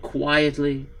so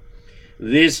quietly,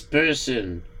 this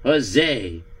person,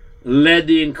 Jose, led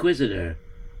the Inquisitor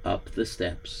up the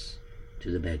steps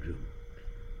to the bedroom.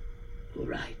 All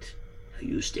right. Now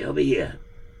you stay over here.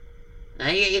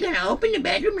 Are you going to open the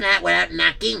bedroom without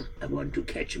knocking? I want to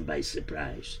catch him by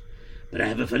surprise. But I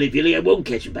have a funny feeling I won't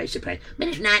catch him by surprise. But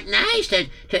it's not nice to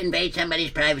invade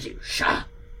somebody's privacy. Shh!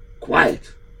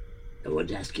 Quiet! No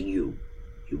one's asking you.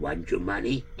 You want your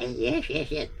money? Yes.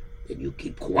 Then you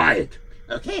keep quiet.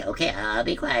 Okay, I'll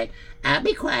be quiet.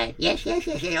 Yes,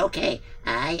 okay.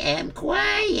 I am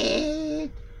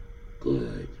quiet.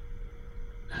 Good.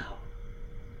 Now,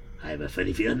 I have a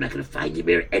funny feeling I'm not going to find him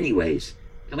here anyways.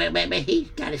 But he's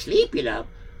got to sleep, you know.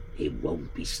 He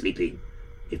won't be sleeping.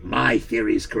 If my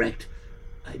theory is correct,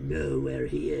 I know where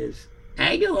he is.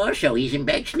 I do also. He's in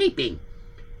bed sleeping.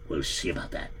 We'll see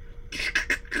about that.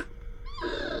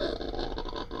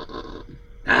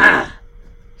 Ah!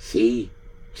 See?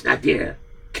 He's not there.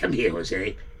 Come here,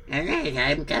 Jose. All right,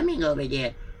 I'm coming over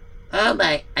there. Oh,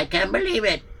 my, I can't believe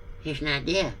it. He's not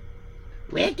there.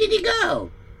 Where did he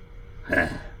go?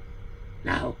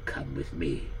 Now come with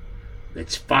me.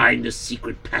 Let's find a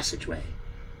secret passageway.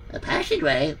 A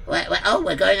passageway? Oh,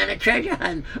 we're going on a treasure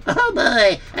hunt. Oh,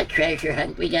 boy, a treasure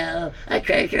hunt we go. Oh,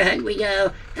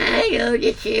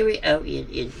 this series. Oh,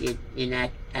 you're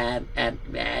not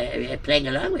playing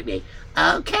along with me.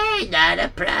 Okay, not a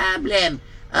problem.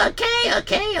 Okay,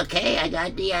 I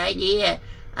got the idea.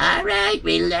 All right,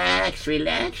 relax.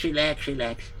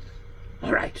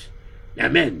 All right. Now,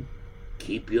 men,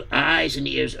 keep your eyes and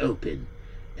ears open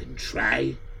and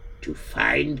try to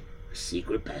find a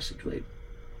secret passageway.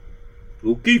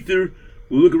 Okay, sir.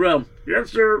 We'll look around.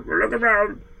 Yes, sir. We'll look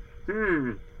around.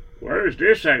 What is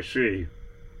this I see?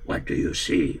 What do you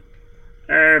see?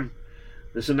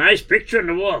 There's a nice picture on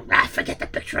the wall. Forget the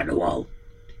picture on the wall.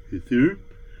 Yes, sir.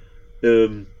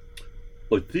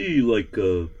 I see like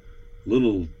a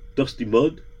little dusty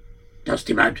mud.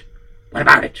 Dusty mud. What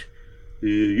about it?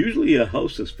 Usually a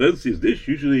house as fancy as this,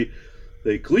 usually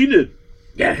they clean it.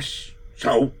 Yes.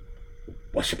 So,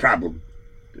 what's the problem?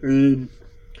 It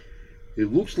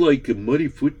looks like a muddy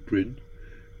footprint.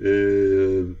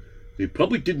 They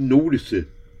probably didn't notice it.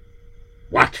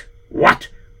 What? What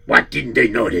didn't they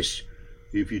notice?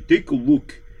 If you take a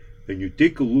look, and you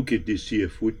take a look at this here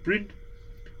footprint,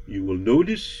 you will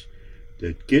notice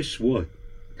that guess what?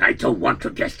 I don't want to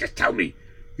guess. Just tell me.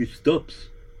 It stops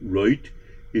right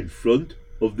in front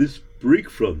of this brick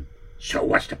front. So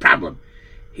what's the problem?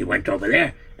 He went over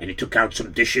there and he took out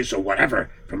some dishes or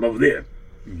whatever from over there.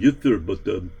 Yes, sir, but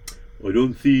I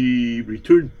don't see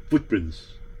return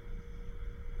footprints.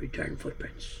 Return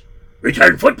footprints.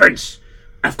 Return footprints!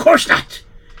 Of course not!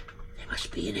 They must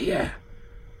be in here.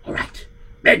 All right.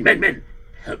 Men.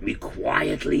 Help me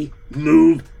quietly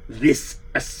move this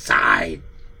aside.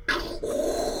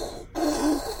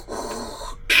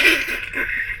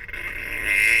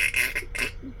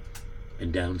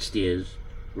 And downstairs,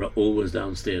 Raoul was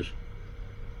downstairs.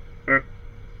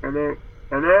 Hello.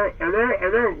 What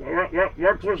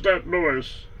was that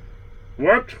noise?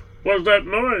 What was that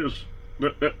noise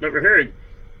that we're hearing?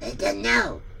 I don't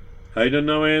know. I don't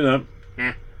know either.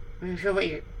 Shall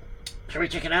we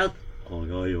check it out? Oh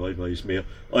no, I weiß mehr.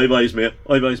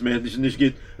 This is nicht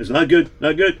good. It's not good.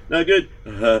 What are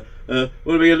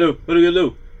we gonna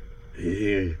do?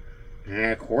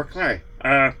 Quickly.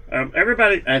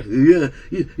 Everybody.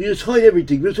 Let's hide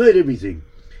everything.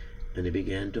 And they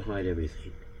began to hide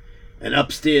everything. And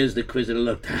upstairs, the Inquisitor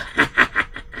looked.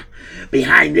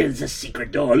 Behind there's a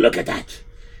secret door. Look at that.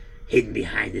 Hidden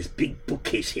behind this big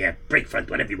bookcase here. Brick front,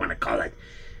 whatever you want to call it.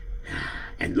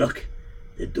 And look.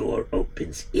 The door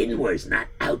opens inwards, not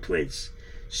outwards.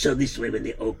 So this way, when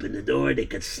they open the door, they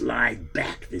could slide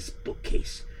back this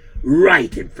bookcase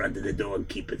right in front of the door and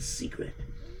keep it secret.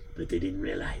 But they didn't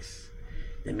realize.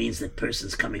 That means that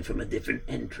person's coming from a different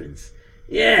entrance.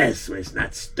 Yes, where it's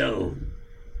not stone.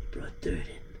 They brought dirt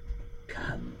in.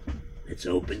 Come, let's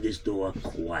open this door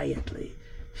quietly.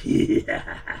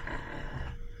 Yeah.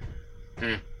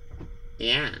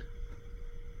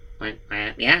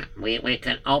 We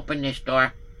can open this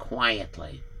door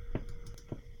quietly.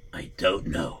 I don't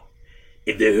know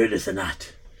if they heard us or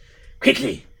not.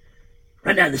 Quickly,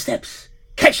 run down the steps.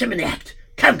 Catch them in the act.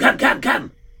 Come.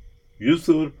 Yes,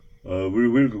 sir.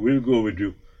 We'll go with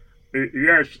you.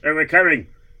 Yes, we're coming.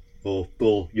 Oh,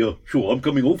 yeah, sure. I'm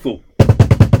coming also.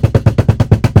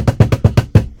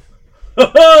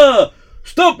 Ha!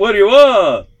 Stop where you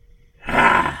are.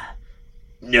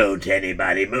 Don't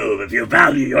anybody move if you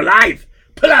value your life.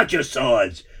 Pull out your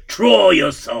swords. Draw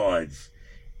your swords.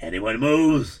 Anyone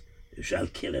moves, you shall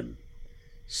kill him.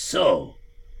 So,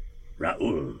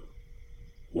 Raoul,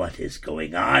 what is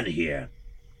going on here?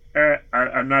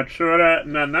 I'm not sure.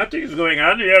 Nothing's going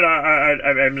on here.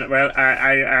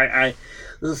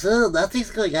 So nothing's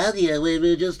going on here.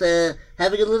 We're just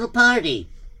having a little party.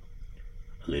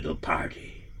 A little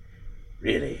party?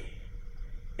 Really?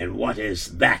 And what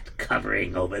is that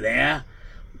covering over there?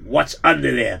 What's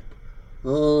under there?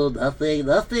 Oh, nothing.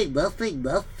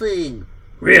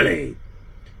 Really?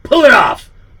 Pull it off!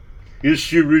 Yes,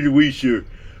 sir, really, we, sir.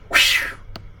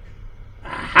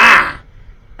 Aha!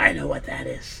 I know what that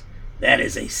is. That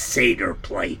is a Seder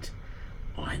plate.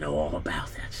 Oh, I know all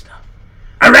about that stuff.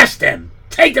 Arrest them!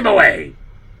 Take them away!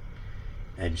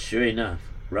 And sure enough,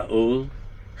 Raoul,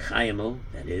 Chaimel,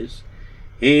 that is,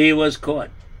 he was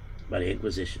caught by the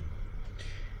Inquisition.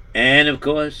 And of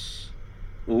course,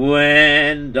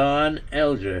 when Don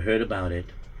Elder heard about it,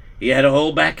 he had to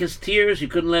hold back his tears. He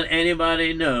couldn't let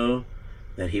anybody know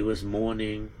that he was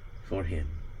mourning for him.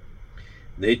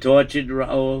 They tortured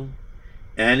Raoul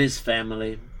and his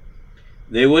family.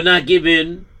 They would not give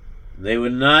in. They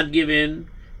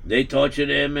tortured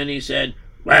him, and he said,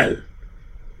 Well,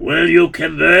 will you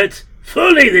convert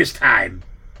fully this time?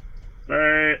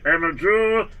 I am a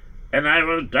Jew, and I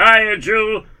will die a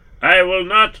Jew. I will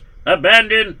not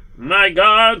abandon my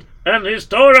God and his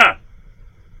Torah.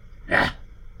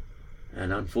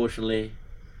 And unfortunately,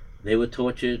 they were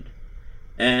tortured,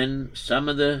 and some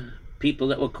of the people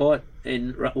that were caught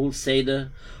in Raoul's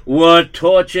Seder were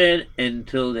tortured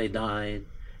until they died,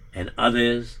 and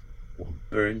others were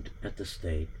burnt at the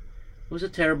stake. It was a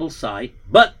terrible sight,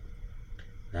 but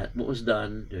that's what was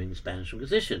done during the Spanish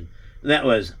Inquisition. That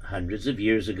was hundreds of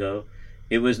years ago.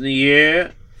 It was in the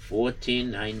year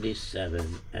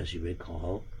 1497, as you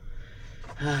recall.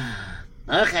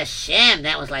 Oh, Hashem,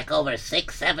 that was like over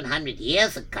 600-700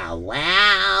 years ago.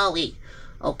 Wow.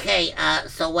 Okay,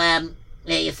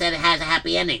 you said it has a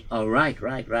happy ending. Oh, right.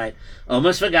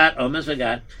 Almost forgot.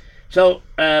 So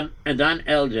Adon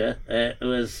Elder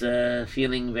was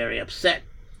feeling very upset.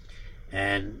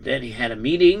 And then he had a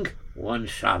meeting one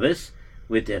Shabbos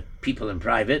with the people in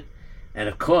private. And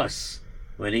of course,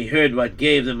 when he heard what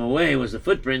gave them away was the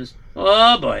footprints,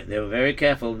 oh boy, they were very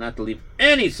careful not to leave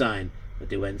any sign, but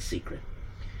they went secret.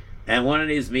 And one of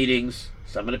these meetings,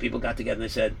 some of the people got together and they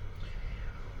said,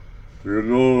 You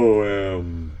know,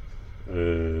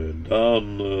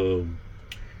 Don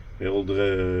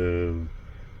Elder,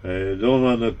 I don't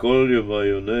want to call you by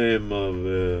your name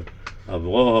of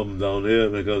Avraham down here,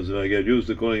 because if I get used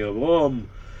to calling you Avraham,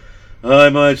 I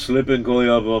might slip and call you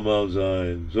Avraham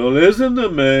outside. So listen to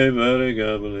me very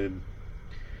carefully.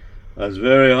 It's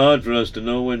very hard for us to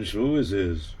know when Shavuos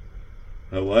is.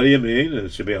 What do you mean?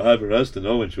 It should be hard for us to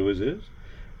know when Shavuos is?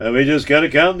 And we just gotta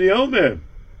count the Omer.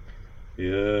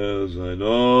 Yes, I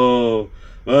know.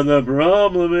 But the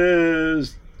problem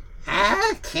is...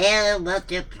 I'll tell what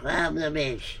the problem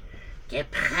is. The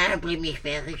problem is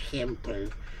very simple.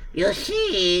 You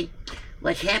see,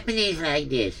 what's happening is like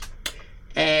this.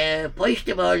 First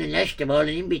of all, and last of all, and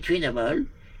in between of all,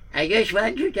 I just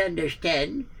want you to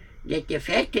understand that the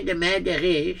fact of the matter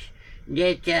is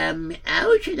that,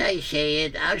 how should I say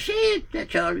it? I'll say it,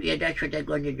 that's all. Yeah, that's what I'm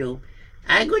going to do.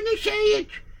 I'm going to say it.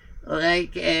 All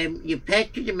right, the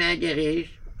fact of the matter is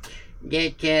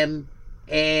that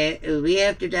we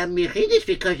have to do Mechidus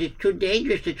because it's too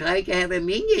dangerous to try to have a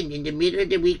minion in the middle of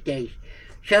the weekdays.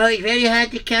 So it's very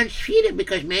hard to count Shvita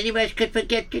because many of us could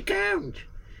forget to count.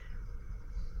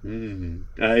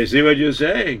 I see what you're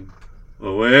saying.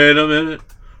 Well, wait a minute.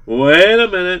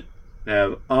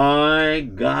 Have I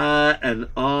got an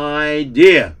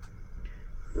idea?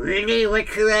 Really?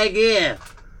 What's your idea?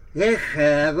 Yes,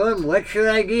 Avram, what's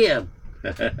your idea?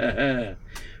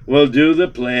 We'll do the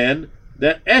plan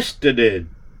that Esther did.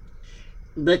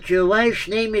 But your wife's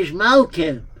name is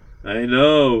Malka. I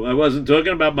know. I wasn't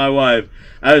talking about my wife.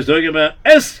 I was talking about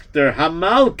Esther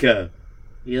Hamalka.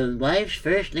 Your wife's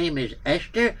first name is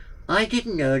Esther? I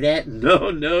didn't know that.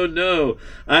 No.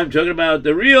 I'm talking about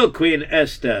the real Queen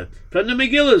Esther from the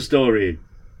Megillah story.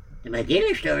 The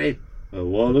Megillah story?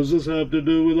 What does this have to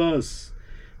do with us?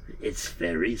 It's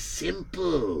very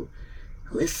simple.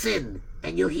 Listen,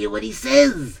 and you'll hear what he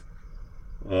says.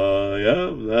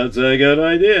 Yeah, that's a good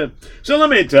idea. So let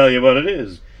me tell you what it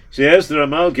is. See, Esther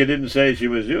Hamalka didn't say she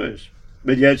was Jewish,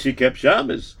 but yet she kept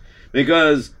Shabbos.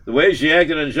 Because the way she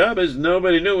acted on Shabbos,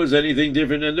 nobody knew was anything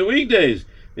different than the weekdays.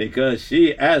 Because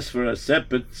she asked for a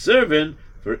separate servant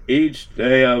for each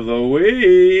day of the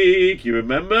week. You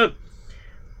remember?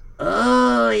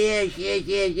 Oh,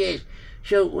 yes.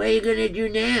 So what are you going to do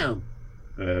now?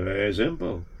 Very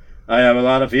simple. I have a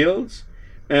lot of fields,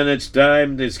 and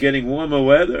it's getting warmer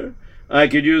weather. I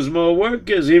could use more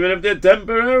workers, even if they're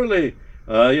temporarily.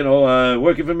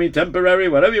 Working for me temporary,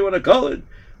 whatever you want to call it.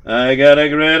 I got a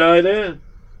great idea.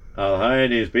 I'll hire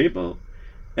these people,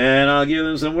 and I'll give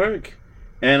them some work.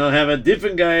 And I'll have a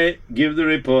different guy give the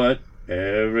report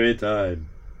every time.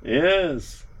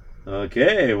 Yes.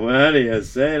 Okay, what do you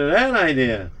say to that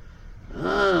idea?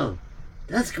 Oh,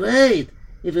 that's great.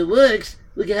 If it works,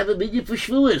 we can have a minion for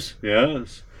Shavuos.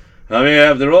 Yes. I mean,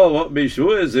 after all, what would be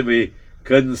Shavuos if we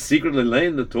couldn't secretly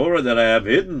learn the Torah that I have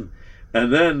hidden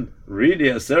and then read the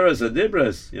Aseres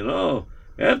HaDibros? You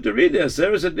have to read the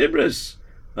Aseres HaDibros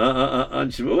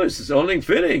on Shavuos. It's only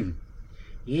fitting.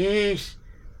 Yes.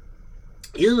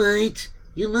 You might.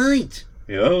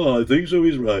 Yeah, I think so.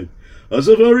 He's right. That's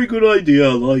a very good idea.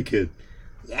 I like it.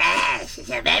 Yes, it's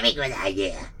a very good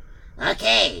idea.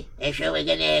 Okay, so we're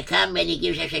going to come when he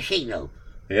gives us a signal.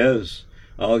 Yes.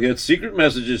 I'll get secret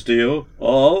messages to you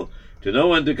all to know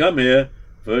when to come here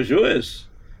for Shavuos.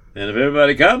 And if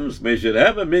everybody comes, we should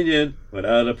have a minion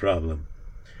without a problem.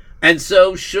 And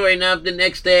so, sure enough, the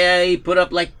next day I put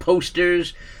up like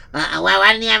posters.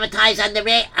 Why didn't you advertise on the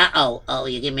radio? Oh,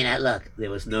 you give me that look. There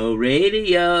was no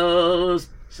radios.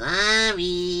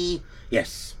 Sorry.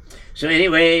 Yes. So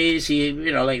anyways, he,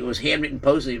 it was handwritten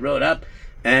posters he wrote up,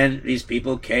 and these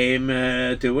people came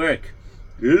to work.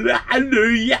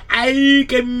 I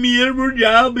come here for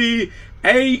job.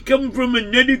 I come from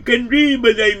another country,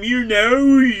 but I'm here now,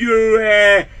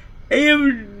 so I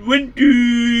went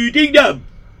to take job.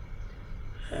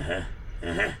 What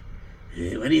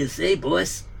do you say,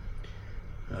 boss?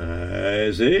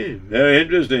 I see. Very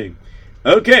interesting.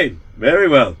 Okay, very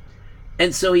well.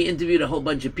 And so he interviewed a whole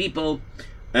bunch of people,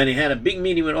 and he had a big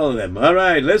meeting with all of them. All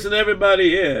right, listen,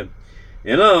 everybody here.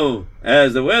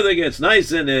 As the weather gets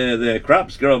nice and the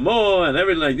crops grow more and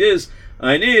everything like this,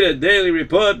 I need a daily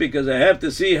report because I have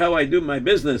to see how I do my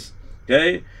business.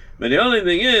 Okay? But the only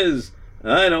thing is,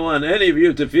 I don't want any of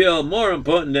you to feel more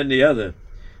important than the other.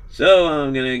 So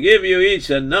I'm going to give you each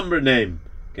a number name,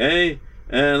 okay?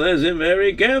 And listen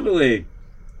very carefully.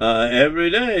 Every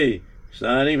day,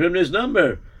 starting from this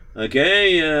number,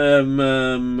 okay?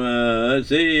 Let's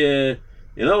see,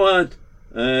 you know what?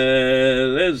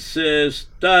 Let's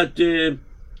start, you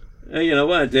know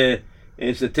what?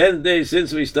 It's the 10th day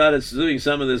since we started doing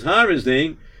some of this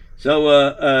harvesting. So,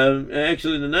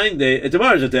 actually the 9th day,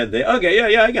 tomorrow's the 10th day.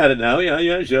 Okay, yeah, I got it now.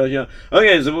 Yeah, sure.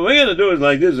 Okay, so what we're going to do is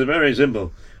like this. It's very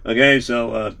simple. Okay,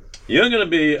 so, you're going to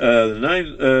be, the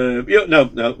 9th,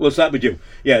 no, we'll start with you.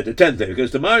 Yeah, the 10th day,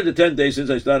 because tomorrow's the 10th day since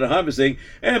I started harvesting,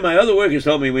 and my other workers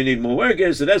told me we need more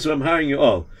workers, so that's why I'm hiring you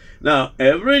all. Now,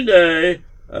 every day,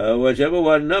 whichever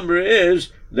one number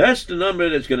is, that's the number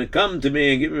that's going to come to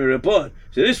me and give me a report.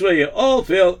 So this way you all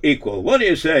feel equal. What do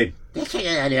you say? That's a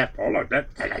good idea. I like that.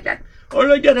 I like that. I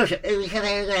like that. It's a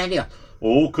very good idea.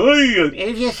 Okay.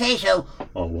 If you say so.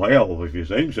 Oh, well, if you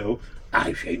think so.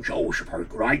 I think so. It's a very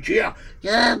good idea.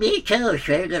 Yeah, me too. It's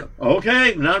very good.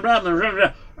 Okay, no problem.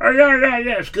 Yeah,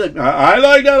 it's good. I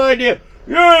like that idea.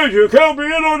 Yes, you count me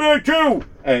in on that too.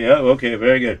 Hey, okay,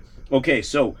 very good. Okay,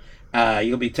 so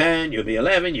you'll be 10, you'll be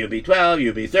 11, you'll be 12,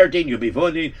 you'll be 13, you'll be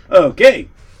 14. Okay.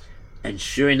 And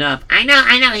sure enough, I know.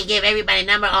 He gave everybody a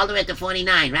number all the way to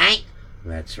 49, right?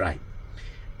 that's right.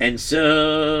 And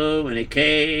so when it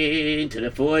came to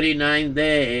the 49th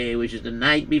day, which is the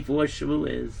night before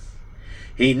Shavuos,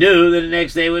 he knew that the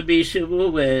next day would be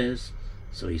Shavuos.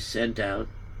 So he sent out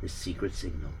the secret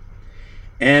signal.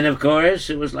 And of course,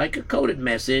 it was like a coded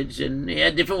message, and he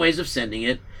had different ways of sending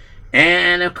it.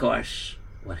 And of course,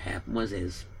 what happened was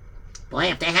Boy,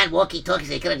 if they had walkie-talkies,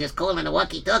 they could have just called them in a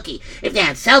walkie-talkie. If they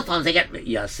had cell phones, they got...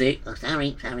 yeah, see? Oh,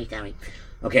 sorry.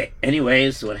 Okay,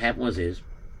 anyways, so what happened was it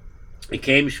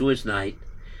came Shavuos night,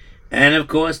 and of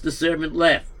course the servant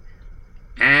left.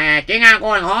 I think I'm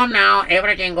going home now.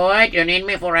 Everything good? You need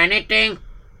me for anything?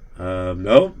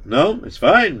 No, it's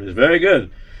fine. It's very good.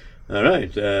 All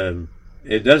right,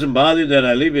 it doesn't bother you that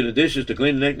I leave you the dishes to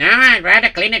clean the next... No, I'd rather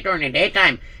clean it during the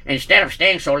daytime instead of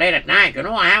staying so late at night. You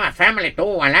know, I have a family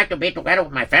too. I like to be together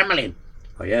with my family.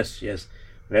 Oh, yes.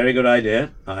 Very good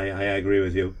idea. I agree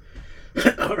with you.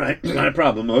 All right, not a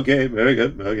problem. Okay, very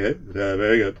good. Okay,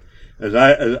 very good.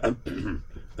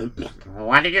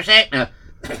 What did you say? I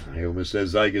almost said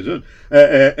Zygazun.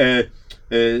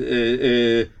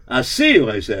 I'll see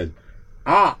you, I said.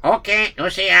 Oh, okay.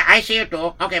 You see, I see you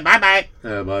too. Okay, bye-bye.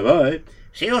 Bye-bye.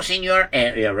 See you, senor.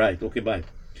 Yeah, right. Okay, bye.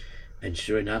 And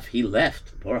sure enough, he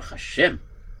left. Baruch Hashem.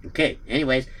 Okay,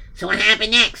 anyways. So what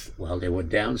happened next? Well, they were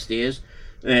downstairs.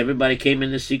 And everybody came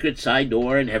in the secret side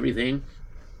door and everything.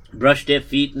 Brushed their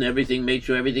feet and everything. Made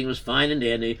sure everything was fine in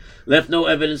there. And they left no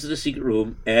evidence of the secret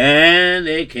room. And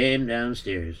they came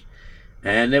downstairs.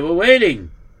 And they were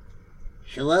waiting.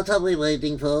 So what are we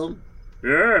waiting for?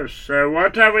 Yes,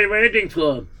 what are we waiting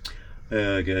for?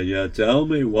 Can you tell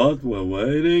me what we're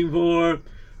waiting for?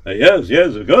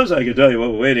 Yes, of course I can tell you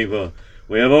what we're waiting for.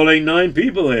 We have only 9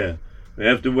 people here. We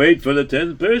have to wait for the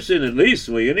 10th person at least.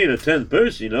 Well, you need a 10th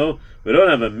person, you know. We don't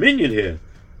have a minion here.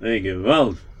 Thank you.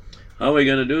 Well, how are we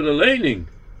going to do the laning?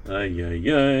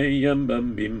 Yum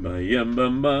bum bim ba yum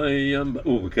bum ba yum.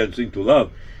 Oh, we can't sing too loud.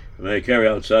 I may carry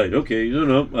outside. Okay,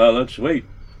 no. Well, let's wait.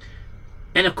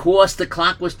 And of course, the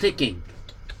clock was ticking.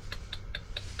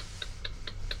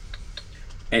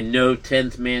 And no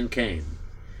 10th man came.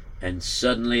 And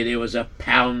suddenly there was a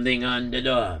pounding on the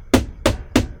door.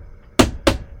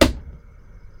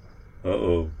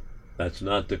 Uh-oh. That's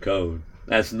not the code.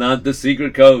 That's not the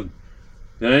secret code.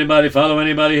 Did anybody follow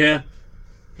anybody here?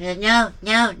 No.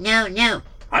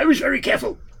 I was very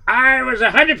careful. I was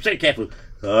 100% careful.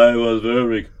 I was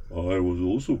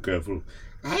also careful.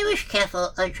 I was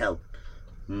careful also.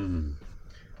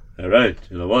 All right,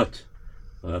 you know what?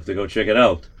 I'll have to go check it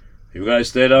out. You guys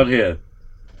stay down here.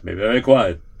 Be very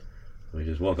quiet. Let me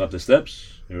just walk up the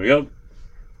steps. Here we go.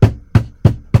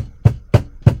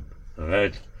 All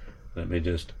right. Let me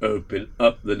just open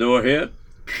up the door here.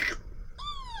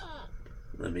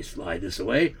 Let me slide this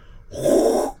away.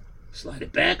 Slide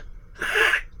it back.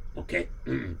 Okay.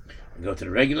 Go to the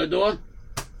regular door.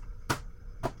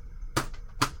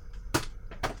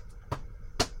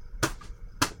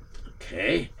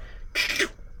 Okay.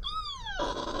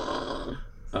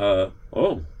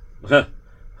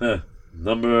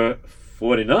 Number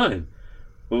 49.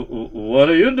 What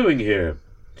are you doing here?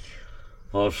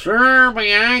 Oh, sir,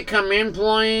 may I come in,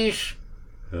 please?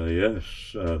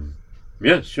 Yes.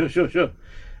 Yes, sure.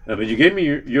 But you gave me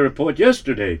your report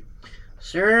yesterday.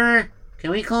 Sir,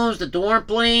 can we close the door,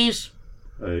 please?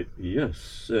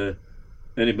 Yes.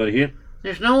 Anybody here?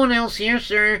 There's no one else here,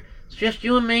 sir. It's just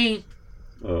you and me.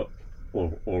 All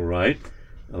right.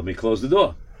 Let me close the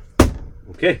door.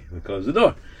 Okay, I'll close the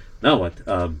door. Now what?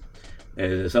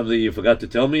 Is there something you forgot to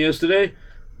tell me yesterday?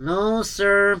 No,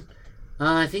 sir.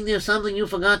 I think there's something you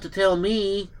forgot to tell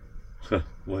me.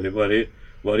 What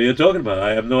are you talking about?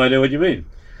 I have no idea what you mean.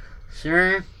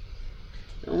 Sir,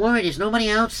 don't worry, there's nobody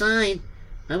outside.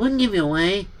 I wouldn't give you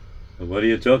away. What are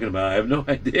you talking about? I have no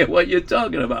idea what you're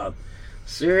talking about.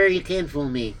 Sir, you can't fool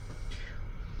me.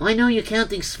 I know you're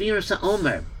counting spheres of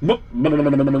Omer.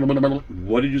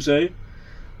 What did you say?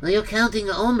 Now you're counting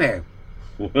Omer.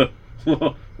 What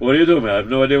are you talking about? I have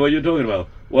no idea what you're talking about.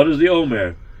 What is the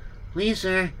Omer? Please,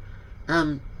 sir.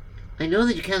 I know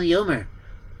that you count the Omer.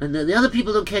 And the other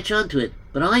people don't catch on to it,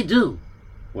 but I do.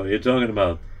 What are you talking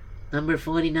about? Number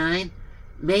 49.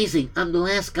 Amazing. I'm the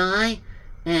last guy.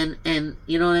 And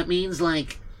you know what that means?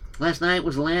 Like, last night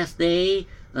was the last day.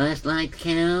 Last night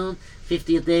count.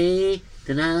 50th day.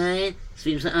 Tonight.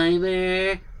 Spheres of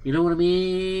Omer. You know what I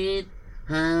mean?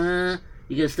 Huh?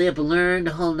 You're going to stay up and learn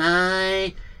the whole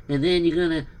night. And then you're going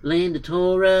to learn the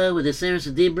Torah with the Seres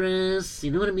of Dibros.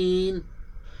 You know what I mean?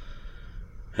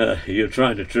 You're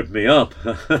trying to trip me up.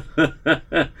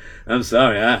 I'm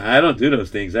sorry, I don't do those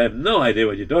things. I have no idea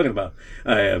what you're talking about.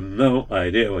 I have no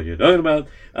idea what you're talking about.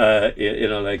 If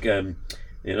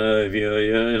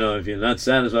you're not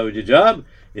satisfied with your job,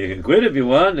 you can quit if you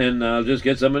want, and I'll just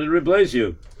get someone to replace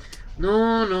you.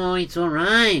 No, it's all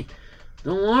right.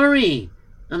 Don't worry.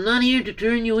 I'm not here to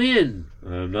turn you in.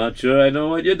 I'm not sure I know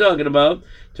what you're talking about.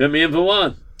 Turn me in for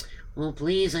what? Oh,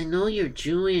 please, I know you're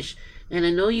Jewish, and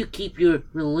I know you keep your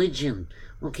religion,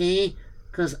 okay?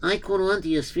 Because I caught on to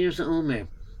your spheres of Omer.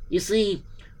 You see,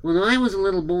 when I was a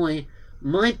little boy,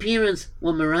 my parents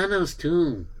were Marranos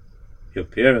too. Your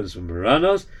parents were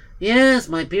Marranos? Yes,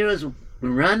 my parents were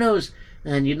Marranos,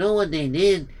 and you know what they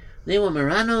did? They were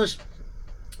Marranos,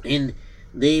 and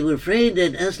they were afraid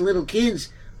that us little kids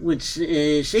would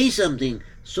say something.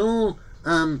 So,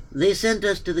 they sent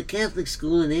us to the Catholic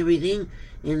school and everything,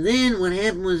 and then what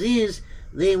happened was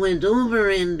they went over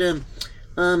and,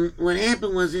 what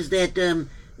happened was that,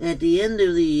 at the end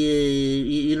of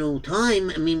the,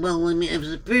 time, it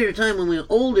was a period of time when we were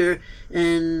older,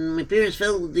 and my parents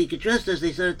felt that they could trust us.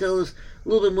 They started telling us a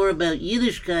little bit more about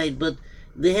Yiddishkeit, but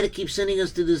they had to keep sending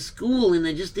us to the school, and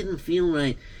I just didn't feel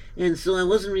right. And so I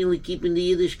wasn't really keeping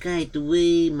the Yiddishkeit the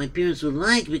way my parents would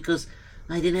like, because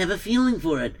I didn't have a feeling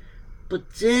for it. But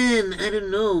then, I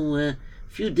don't know, a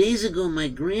few days ago, my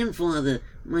grandfather,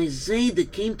 my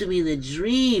Zayda, came to me in a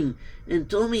dream and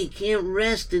told me he can't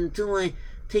rest until I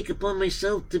take upon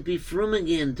myself to be frum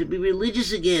again, to be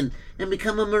religious again, and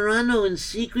become a Marrano in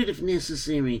secret if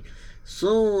necessary.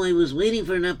 So I was waiting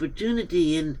for an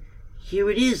opportunity, and here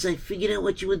it is. I figured out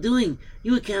what you were doing.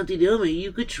 You were counting the Omer.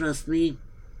 You could trust me.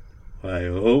 I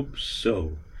hope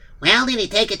so. Well, did he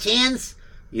take a chance?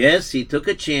 Yes, he took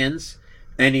a chance,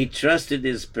 and he trusted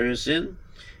this person,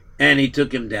 and he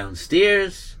took him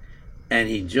downstairs, and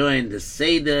he joined the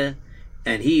Seder,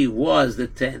 and he was the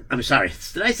 10th. I'm sorry,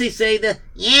 did I say Seder?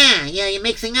 Yeah, you're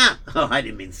mixing up. Oh, I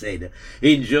didn't mean Seder.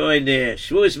 He joined their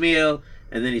Shavuos meal,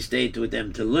 and then he stayed with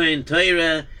them to learn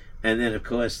Torah, and then, of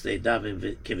course, they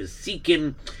daven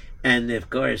kivasikim, and, of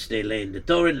course, they learned the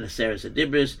Torah and the Seres of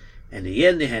Dibros, and in the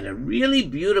end, they had a really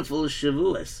beautiful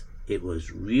Shavuos. It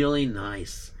was really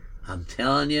nice. I'm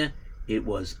telling you, it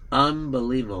was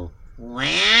unbelievable.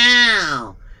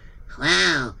 Wow.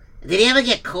 Did he ever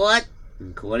get caught?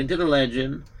 According to the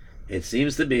legend, it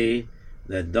seems to be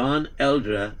that Don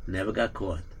Eldra never got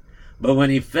caught. But when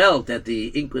he felt that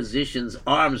the Inquisition's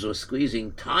arms were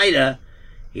squeezing tighter,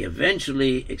 he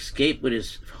eventually escaped with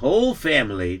his whole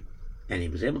family, and he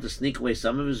was able to sneak away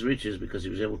some of his riches because he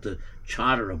was able to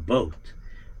charter a boat.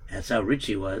 That's how rich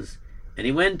he was. And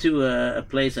he went to a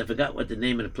place, I forgot what the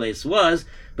name of the place was,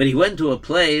 but he went to a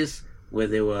place where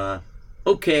they were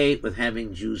okay with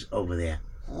having Jews over there.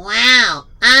 Wow,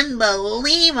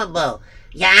 unbelievable.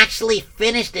 You actually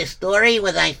finished the story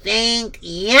with, I think,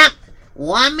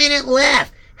 1 minute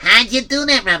left. How'd you do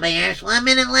that, Rabbi Hirsch? 1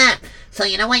 minute left. So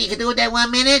you know what you can do with that 1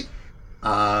 minute?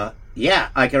 Yeah,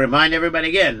 I can remind everybody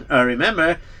again.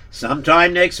 Remember,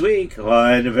 sometime next week,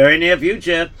 or in the very near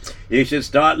future, you should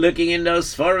start looking in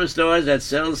those foreign stores that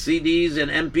sell CDs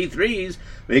and MP3s,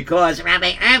 because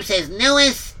Rabbi Herbst's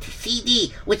newest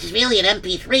CD, which is really an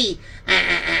MP3,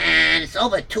 and it's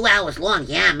over 2 hours long,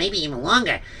 maybe even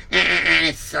longer, and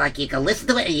it's like you can listen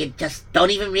to it and you just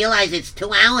don't even realize it's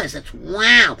 2 hours. It's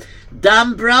wow.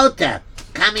 Dombrota,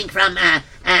 coming from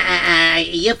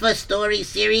Yifa Story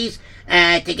Series,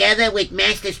 together with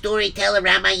master storyteller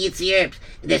Rabbi Yitzi Herbst.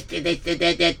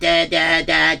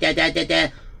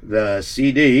 The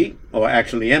CD, or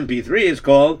actually MP3, is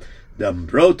called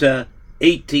Dombrota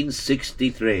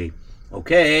 1863.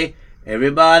 Okay,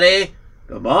 Everybody,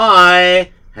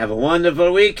 goodbye. Have a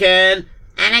wonderful weekend.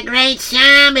 And a great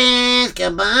Shabbos.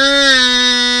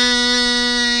 Goodbye.